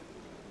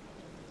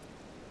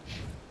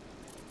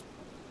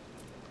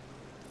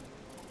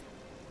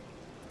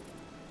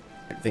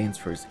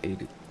 Advanced first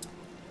aid.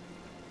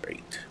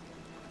 Great.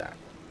 That.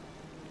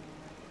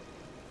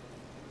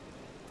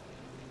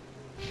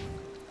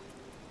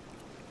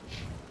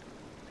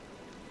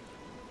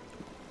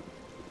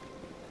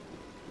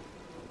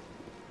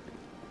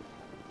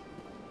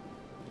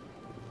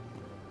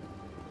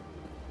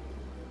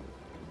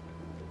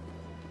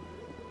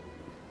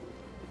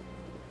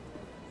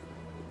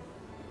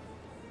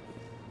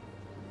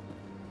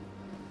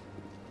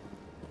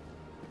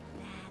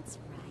 That's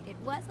right. It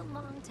was a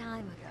long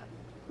time ago.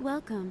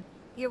 Welcome.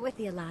 You're with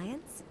the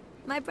Alliance?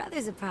 My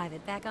brother's a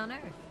private back on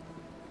Earth.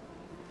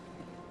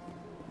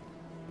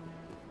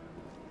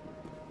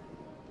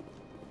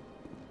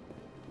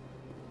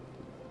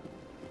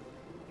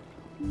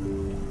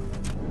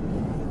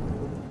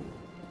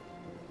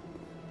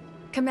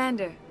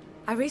 Commander,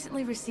 I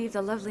recently received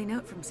a lovely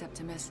note from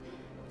Septimus.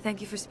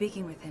 Thank you for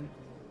speaking with him.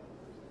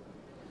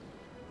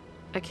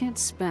 I can't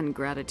spend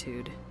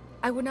gratitude.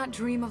 I would not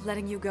dream of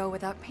letting you go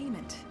without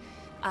payment.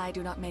 I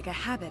do not make a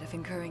habit of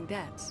incurring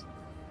debts.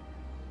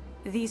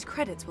 These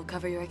credits will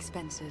cover your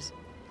expenses.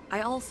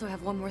 I also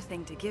have one more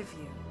thing to give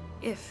you,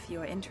 if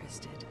you're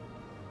interested.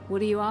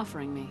 What are you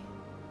offering me?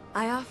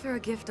 I offer a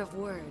gift of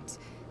words,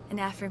 an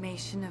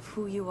affirmation of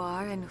who you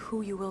are and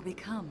who you will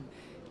become.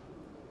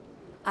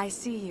 I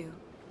see you.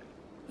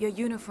 Your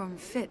uniform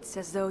fits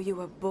as though you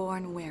were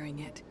born wearing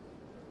it.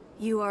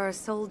 You are a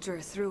soldier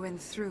through and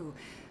through,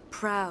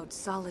 proud,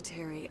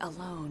 solitary,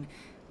 alone,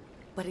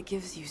 but it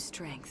gives you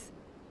strength.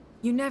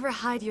 You never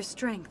hide your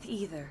strength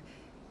either.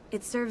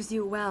 It serves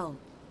you well,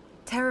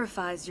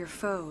 terrifies your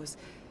foes.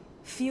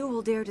 Few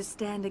will dare to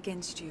stand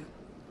against you.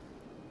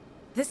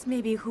 This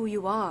may be who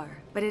you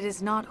are, but it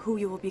is not who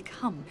you will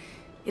become.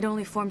 It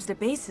only forms the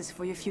basis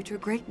for your future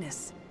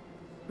greatness.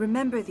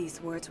 Remember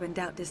these words when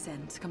doubt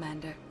descends,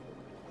 Commander.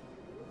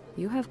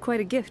 You have quite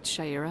a gift,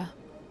 Shaira.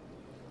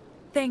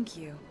 Thank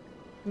you.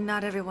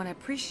 Not everyone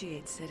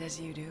appreciates it as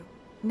you do.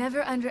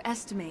 Never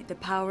underestimate the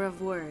power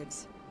of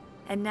words.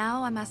 And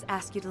now I must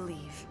ask you to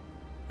leave.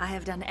 I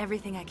have done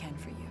everything I can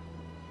for you.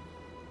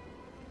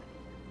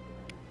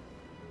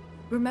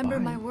 Remember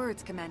my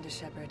words, Commander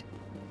Shepard.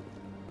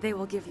 They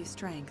will give you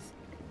strength.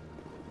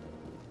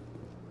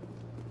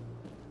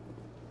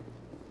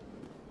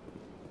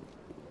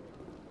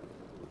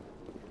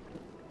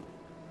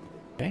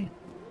 Okay.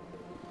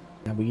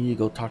 Now we need to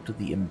go talk to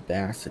the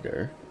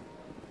ambassador.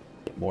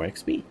 Get more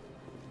XP.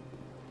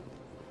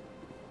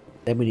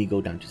 Then we need to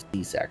go down to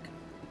CSEC.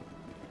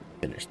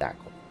 Finish that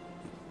goal.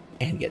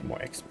 And get more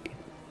XP.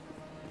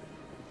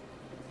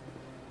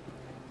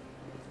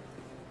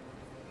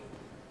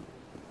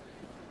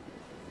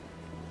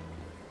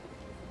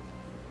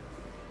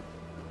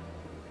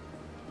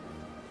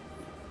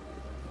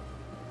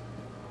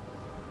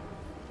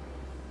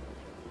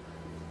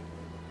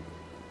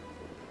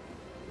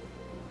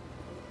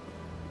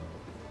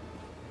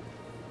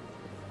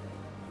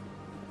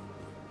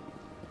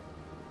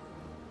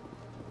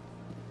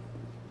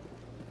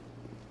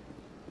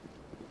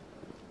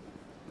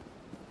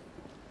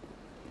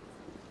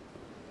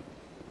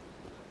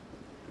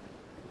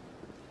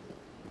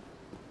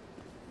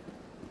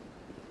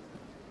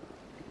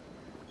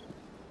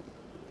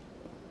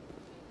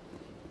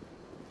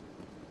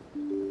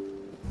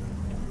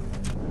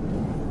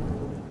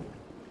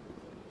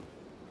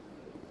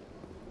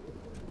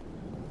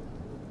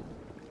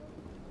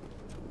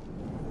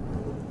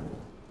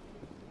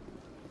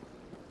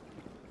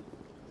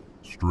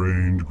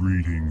 Strained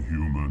greeting,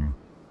 human.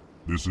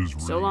 This is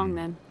So long,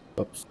 then.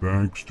 Oops.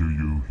 Thanks to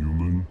you,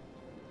 human.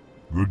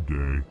 Good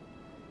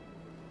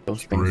day.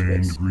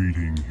 Strange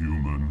greeting,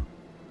 human.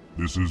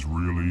 This is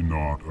really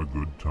not a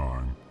good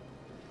time.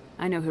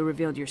 I know who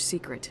revealed your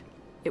secret.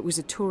 It was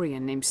a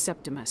Turian named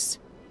Septimus.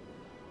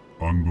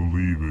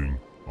 Unbelieving.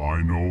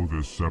 I know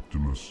this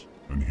Septimus,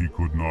 and he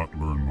could not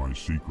learn my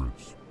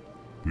secrets.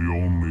 The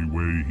only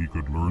way he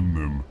could learn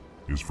them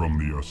is from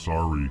the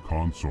Asari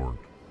consort.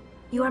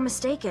 You are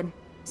mistaken.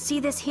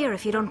 See this here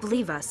if you don't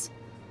believe us.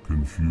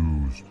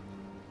 Confused.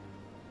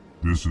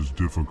 This is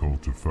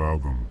difficult to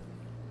fathom.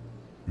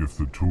 If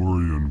the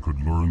Turian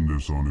could learn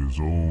this on his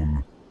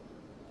own,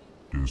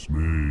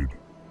 dismayed,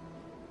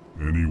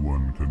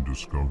 anyone can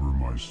discover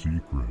my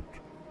secret.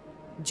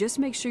 Just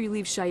make sure you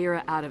leave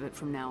Shayera out of it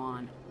from now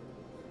on.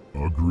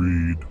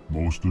 Agreed,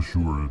 most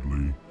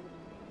assuredly.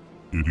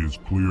 It is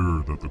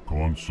clear that the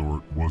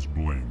consort was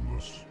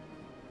blameless.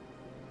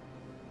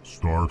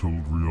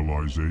 Startled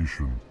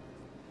realization.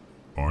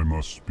 I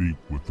must speak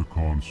with the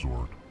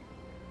consort.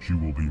 She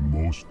will be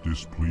most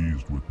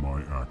displeased with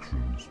my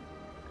actions.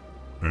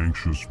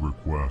 Anxious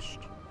request.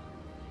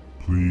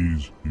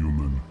 Please,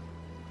 human,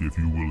 if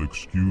you will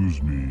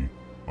excuse me,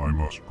 I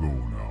must go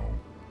now.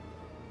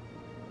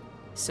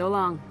 So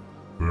long.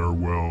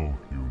 Farewell,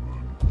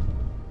 human.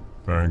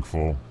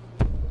 Thankful.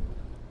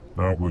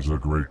 That was a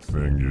great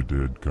thing you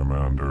did,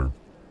 Commander.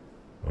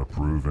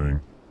 Approving.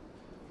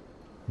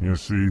 You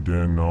see,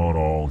 then not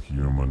all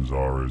humans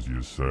are as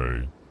you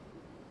say.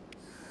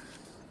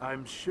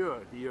 I'm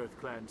sure the Earth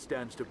Clan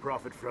stands to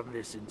profit from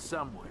this in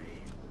some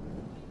way.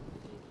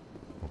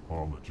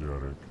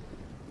 Apologetic.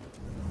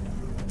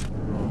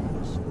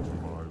 Listen to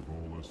my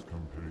Volus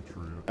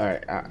compatriot.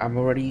 Alright,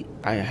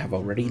 I have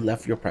already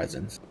left your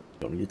presence.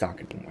 Don't need to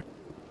talk anymore.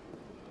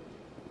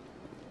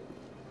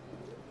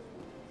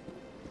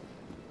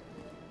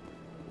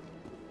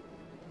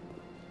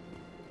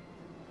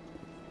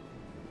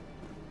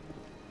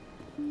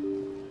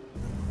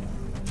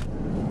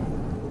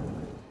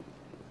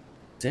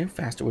 Is there a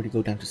faster way to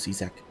go down to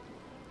CSEC?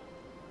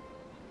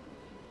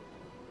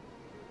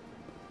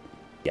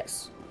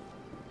 Yes.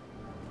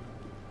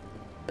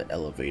 The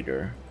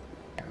elevator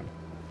down.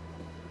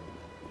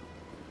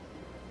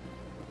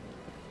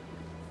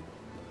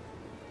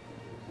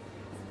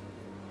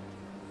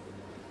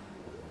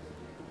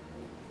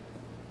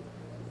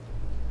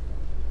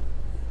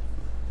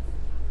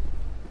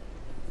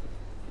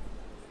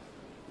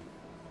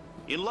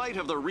 In light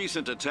of the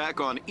recent attack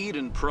on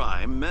Eden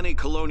Prime, many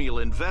colonial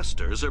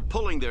investors are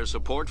pulling their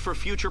support for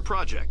future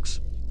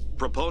projects.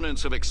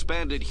 Proponents of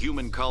expanded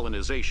human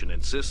colonization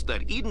insist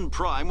that Eden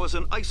Prime was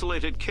an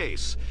isolated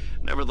case.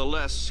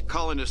 Nevertheless,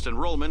 colonist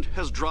enrollment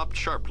has dropped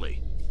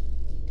sharply.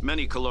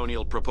 Many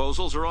colonial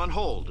proposals are on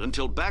hold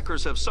until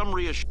backers have some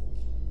reassurance.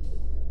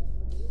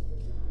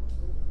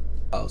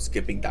 Oh,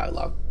 skipping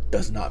dialogue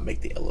does not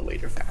make the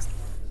elevator faster.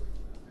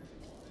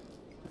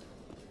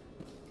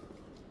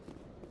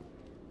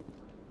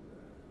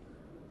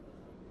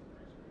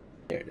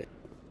 There it is.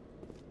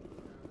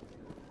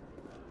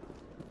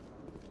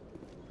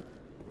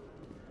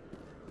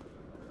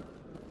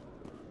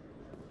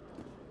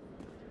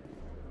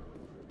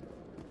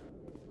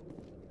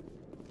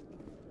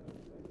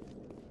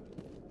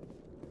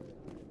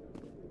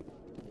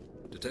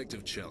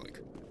 Detective Chelik,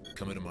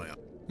 come into my office.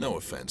 No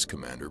offense,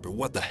 Commander, but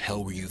what the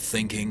hell were you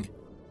thinking?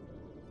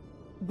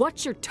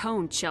 What's your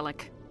tone,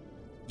 Chelik?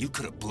 You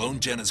could have blown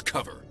Jenna's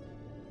cover.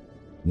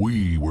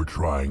 We were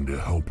trying to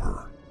help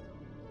her.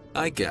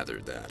 I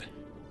gathered that.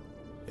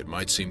 It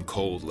might seem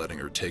cold letting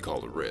her take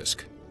all the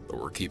risk, but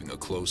we're keeping a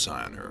close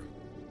eye on her.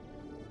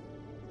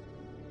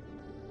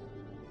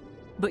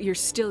 But you're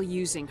still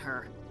using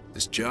her.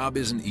 This job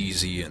isn't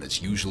easy and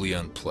it's usually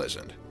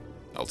unpleasant.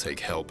 I'll take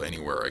help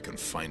anywhere I can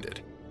find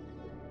it.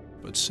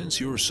 But since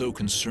you're so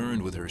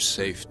concerned with her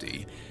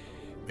safety,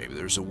 maybe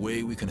there's a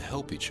way we can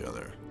help each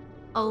other.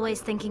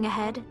 Always thinking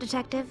ahead,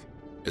 Detective?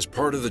 As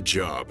part of the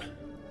job.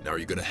 Now, are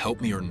you gonna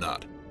help me or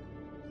not?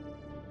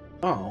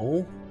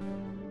 Oh.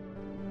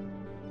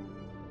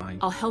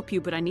 I'll help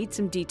you, but I need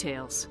some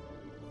details.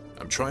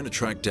 I'm trying to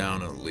track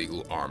down an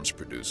illegal arms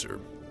producer.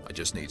 I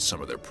just need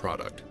some of their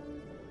product.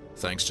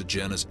 Thanks to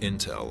Jenna's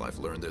intel, I've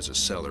learned there's a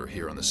seller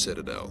here on the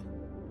Citadel.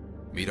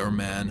 Meet our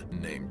man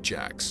named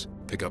Jax.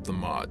 Pick up the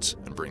mods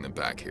and bring them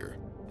back here.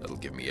 That'll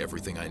give me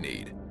everything I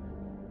need.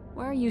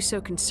 Why are you so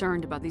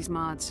concerned about these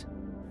mods?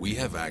 We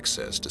have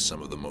access to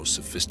some of the most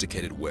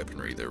sophisticated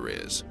weaponry there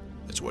is.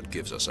 That's what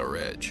gives us our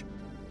edge.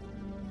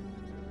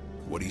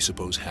 What do you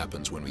suppose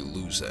happens when we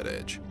lose that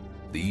edge?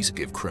 These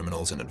give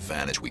criminals an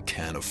advantage we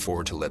can't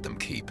afford to let them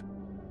keep.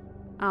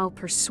 I'll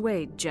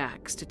persuade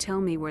Jax to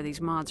tell me where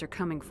these mods are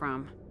coming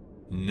from.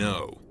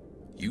 No.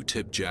 You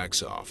tip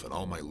Jax off and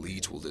all my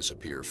leads will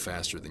disappear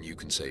faster than you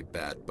can say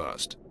bad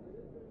bust.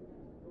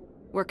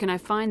 Where can I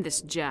find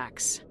this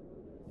Jax?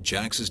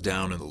 Jax is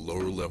down in the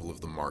lower level of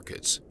the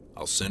markets.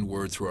 I'll send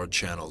word through our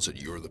channels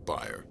that you're the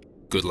buyer.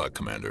 Good luck,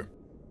 Commander.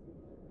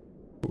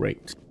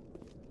 Great.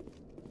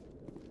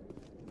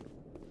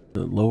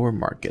 The lower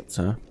markets,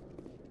 huh?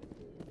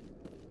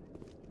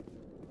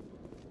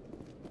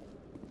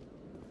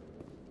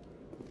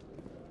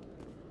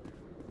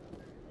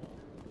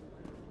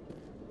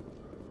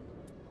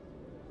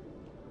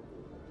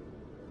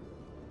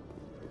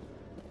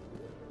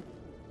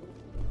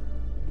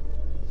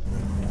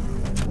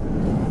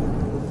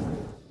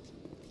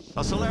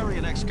 A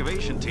Solarian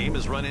excavation team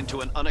has run into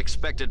an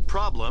unexpected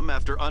problem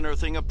after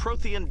unearthing a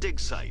Prothean dig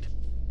site.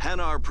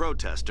 Hanar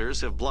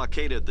protesters have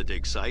blockaded the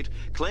dig site,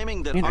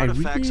 claiming that Man,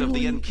 artifacts of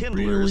the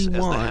Enkindlers, as the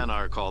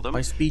Hanar call them,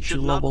 my speech to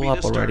should not level be up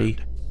disturbed. already.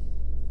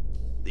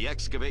 The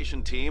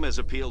excavation team has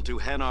appealed to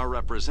Hanar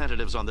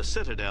representatives on the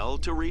Citadel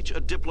to reach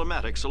a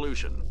diplomatic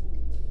solution.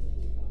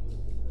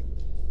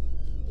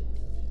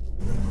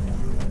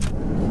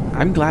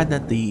 I'm glad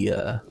that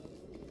the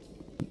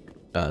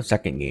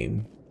second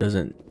game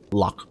doesn't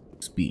lock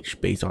speech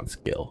based on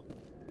skill.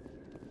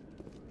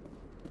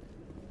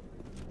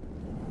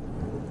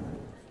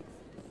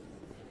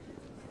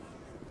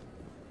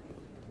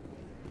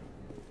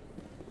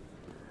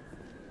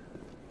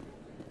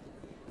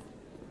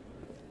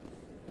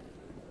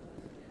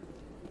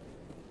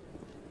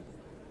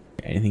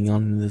 Anything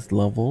on this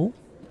level?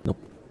 Nope.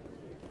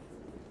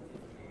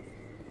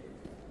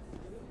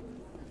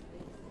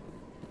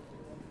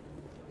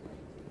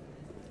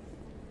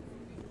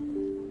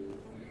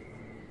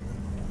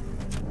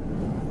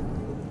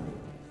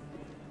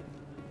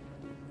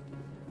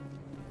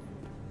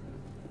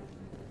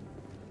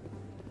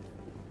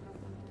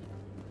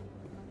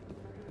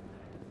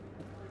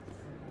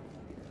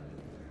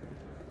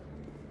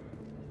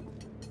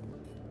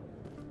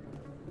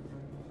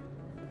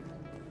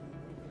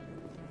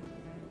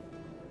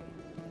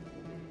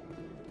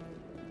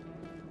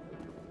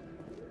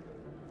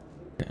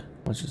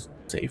 Let's just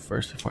save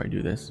first before I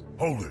do this.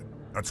 Hold it.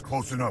 That's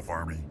close enough,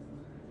 Army.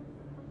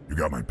 You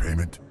got my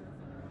payment?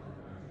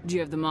 Do you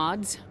have the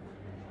mods?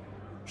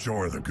 Show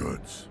her the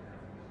goods.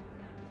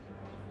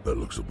 That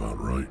looks about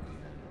right.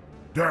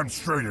 Damn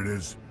straight it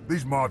is.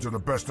 These mods are the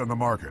best on the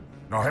market.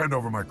 Now hand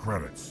over my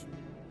credits.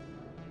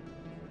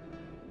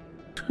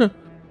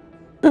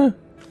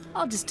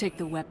 I'll just take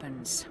the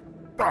weapons.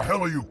 The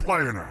hell are you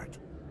playing at?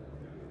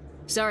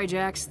 Sorry,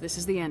 Jax. This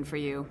is the end for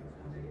you.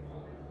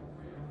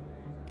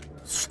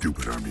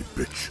 Stupid army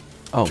bitch.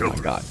 Oh Kill my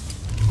her. god.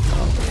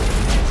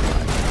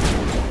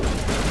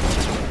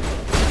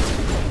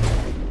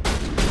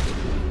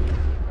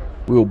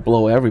 We'll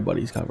blow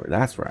everybody's cover.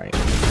 That's right.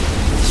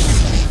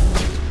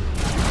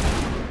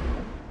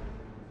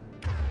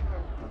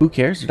 Who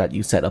cares that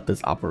you set up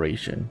this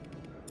operation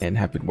and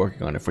have been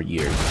working on it for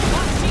years?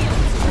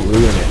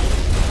 Ruin it.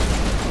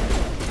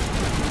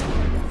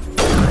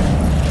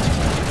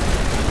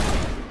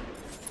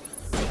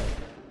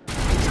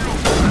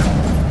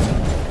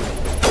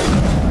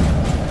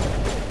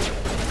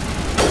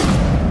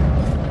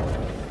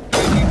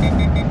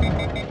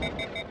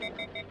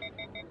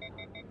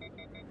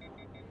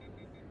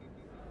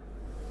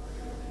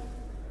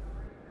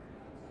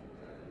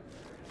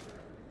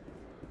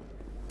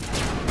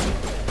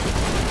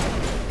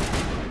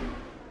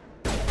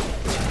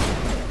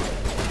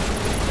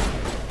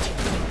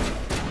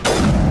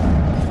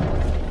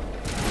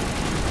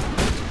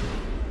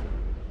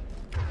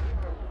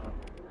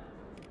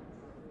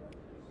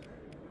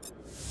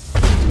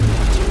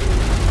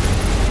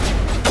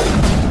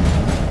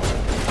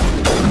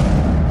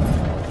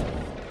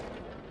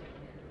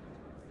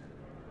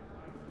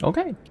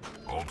 Okay.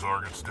 All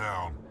targets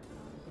down.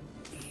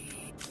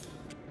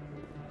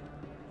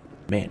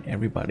 Man,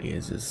 everybody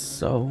is just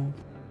so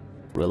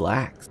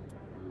relaxed.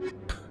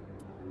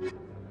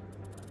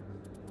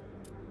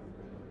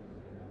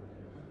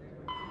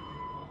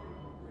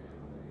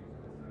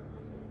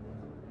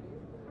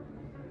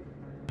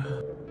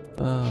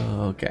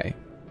 Okay.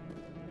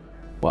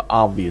 Well,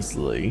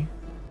 obviously,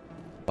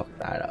 fuck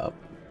that up.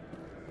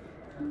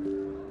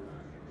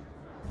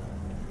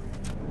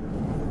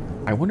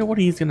 I wonder what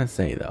he's gonna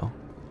say though.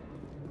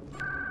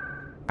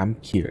 I'm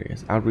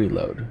curious. I'll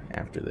reload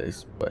after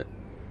this, but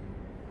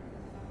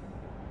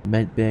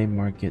Medbay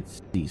Market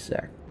CSEC.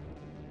 There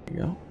you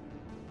go.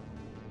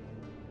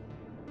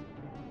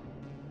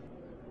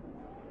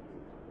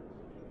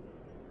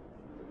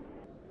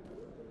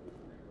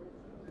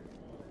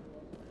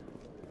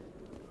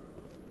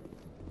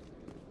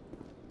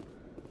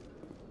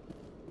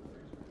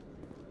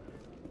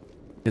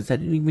 Because that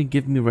didn't even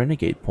give me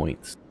renegade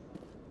points.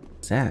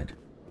 Sad.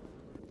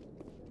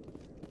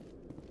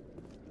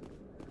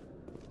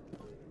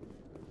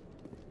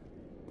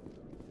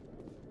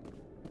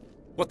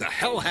 What the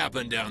hell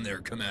happened down there,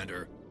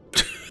 Commander?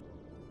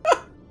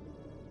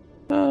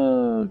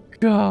 Oh,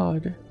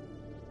 God.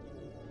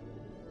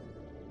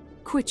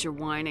 Quit your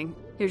whining.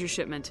 Here's your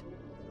shipment.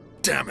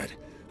 Damn it!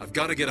 I've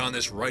got to get on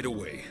this right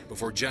away,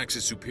 before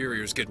Jax's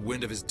superiors get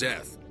wind of his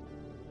death.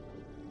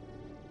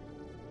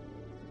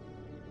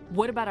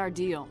 What about our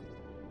deal?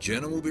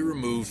 Jenna will be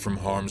removed from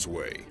harm's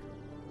way.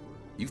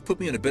 You've put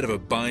me in a bit of a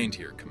bind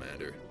here,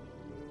 Commander.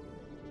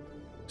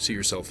 See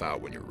yourself out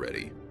when you're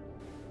ready.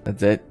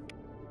 That's it.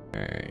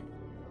 Alright.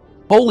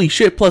 Holy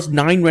shit, plus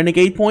 9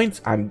 renegade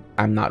points? I'm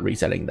not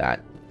resetting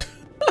that.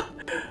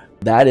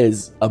 That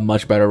is a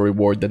much better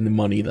reward than the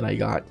money that I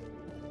got.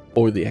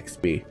 Or the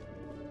XP.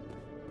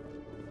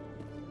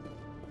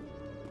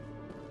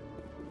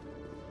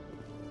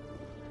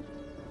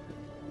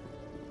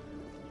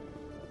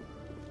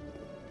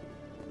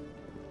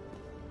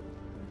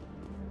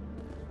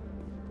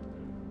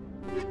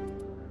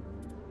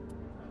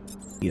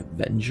 The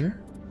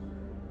Avenger.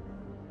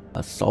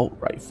 Assault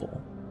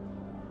rifle.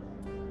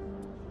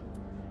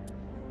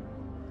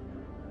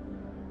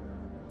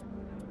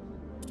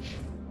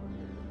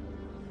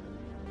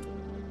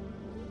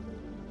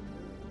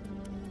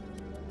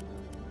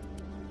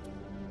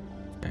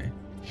 Okay.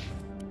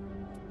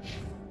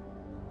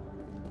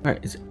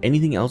 Alright, is there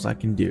anything else I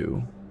can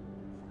do?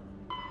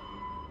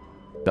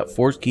 Got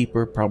Force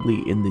Keeper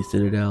probably in the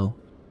Citadel.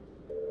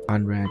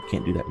 Conrad,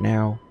 can't do that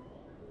now.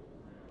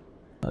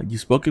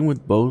 You've spoken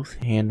with both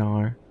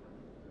Hanar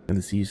and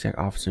the CSAC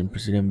officer in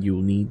Presidium. You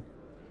will need...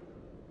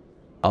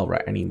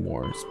 Alright, I need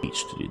more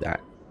speech to do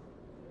that.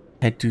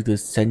 Head to the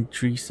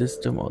sentry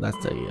system. Oh,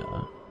 that's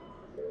a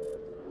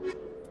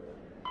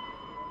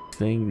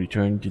thing.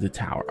 Return to the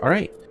tower.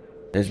 Alright.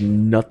 There's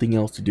nothing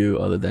else to do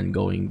other than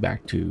going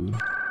back to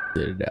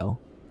Citadel.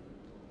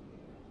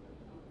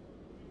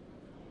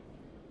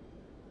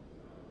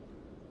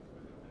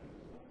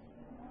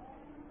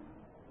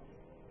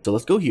 So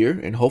let's go here,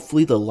 and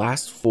hopefully the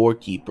last 4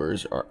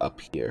 keepers are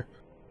up here.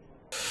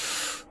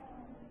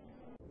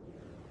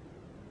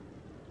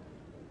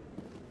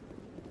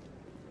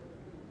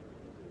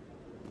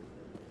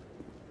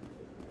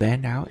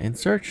 Stand out and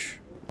search.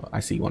 Oh,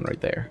 I see one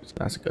right there, so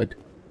that's good.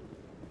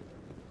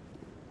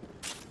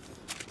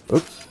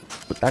 Oops,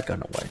 put that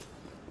gun away.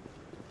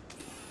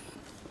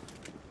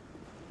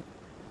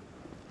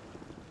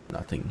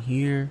 Nothing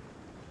here.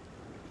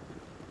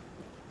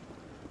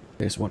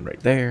 There's one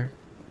right there.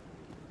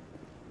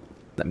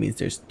 That means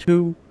there's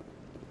 2.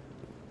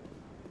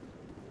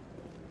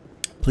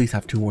 Please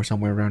have 2 more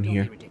somewhere around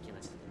here.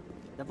 Ridiculous.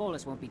 The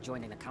Volus won't be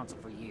joining the council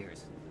for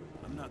years.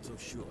 I'm not so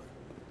sure.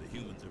 The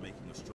humans are making a strong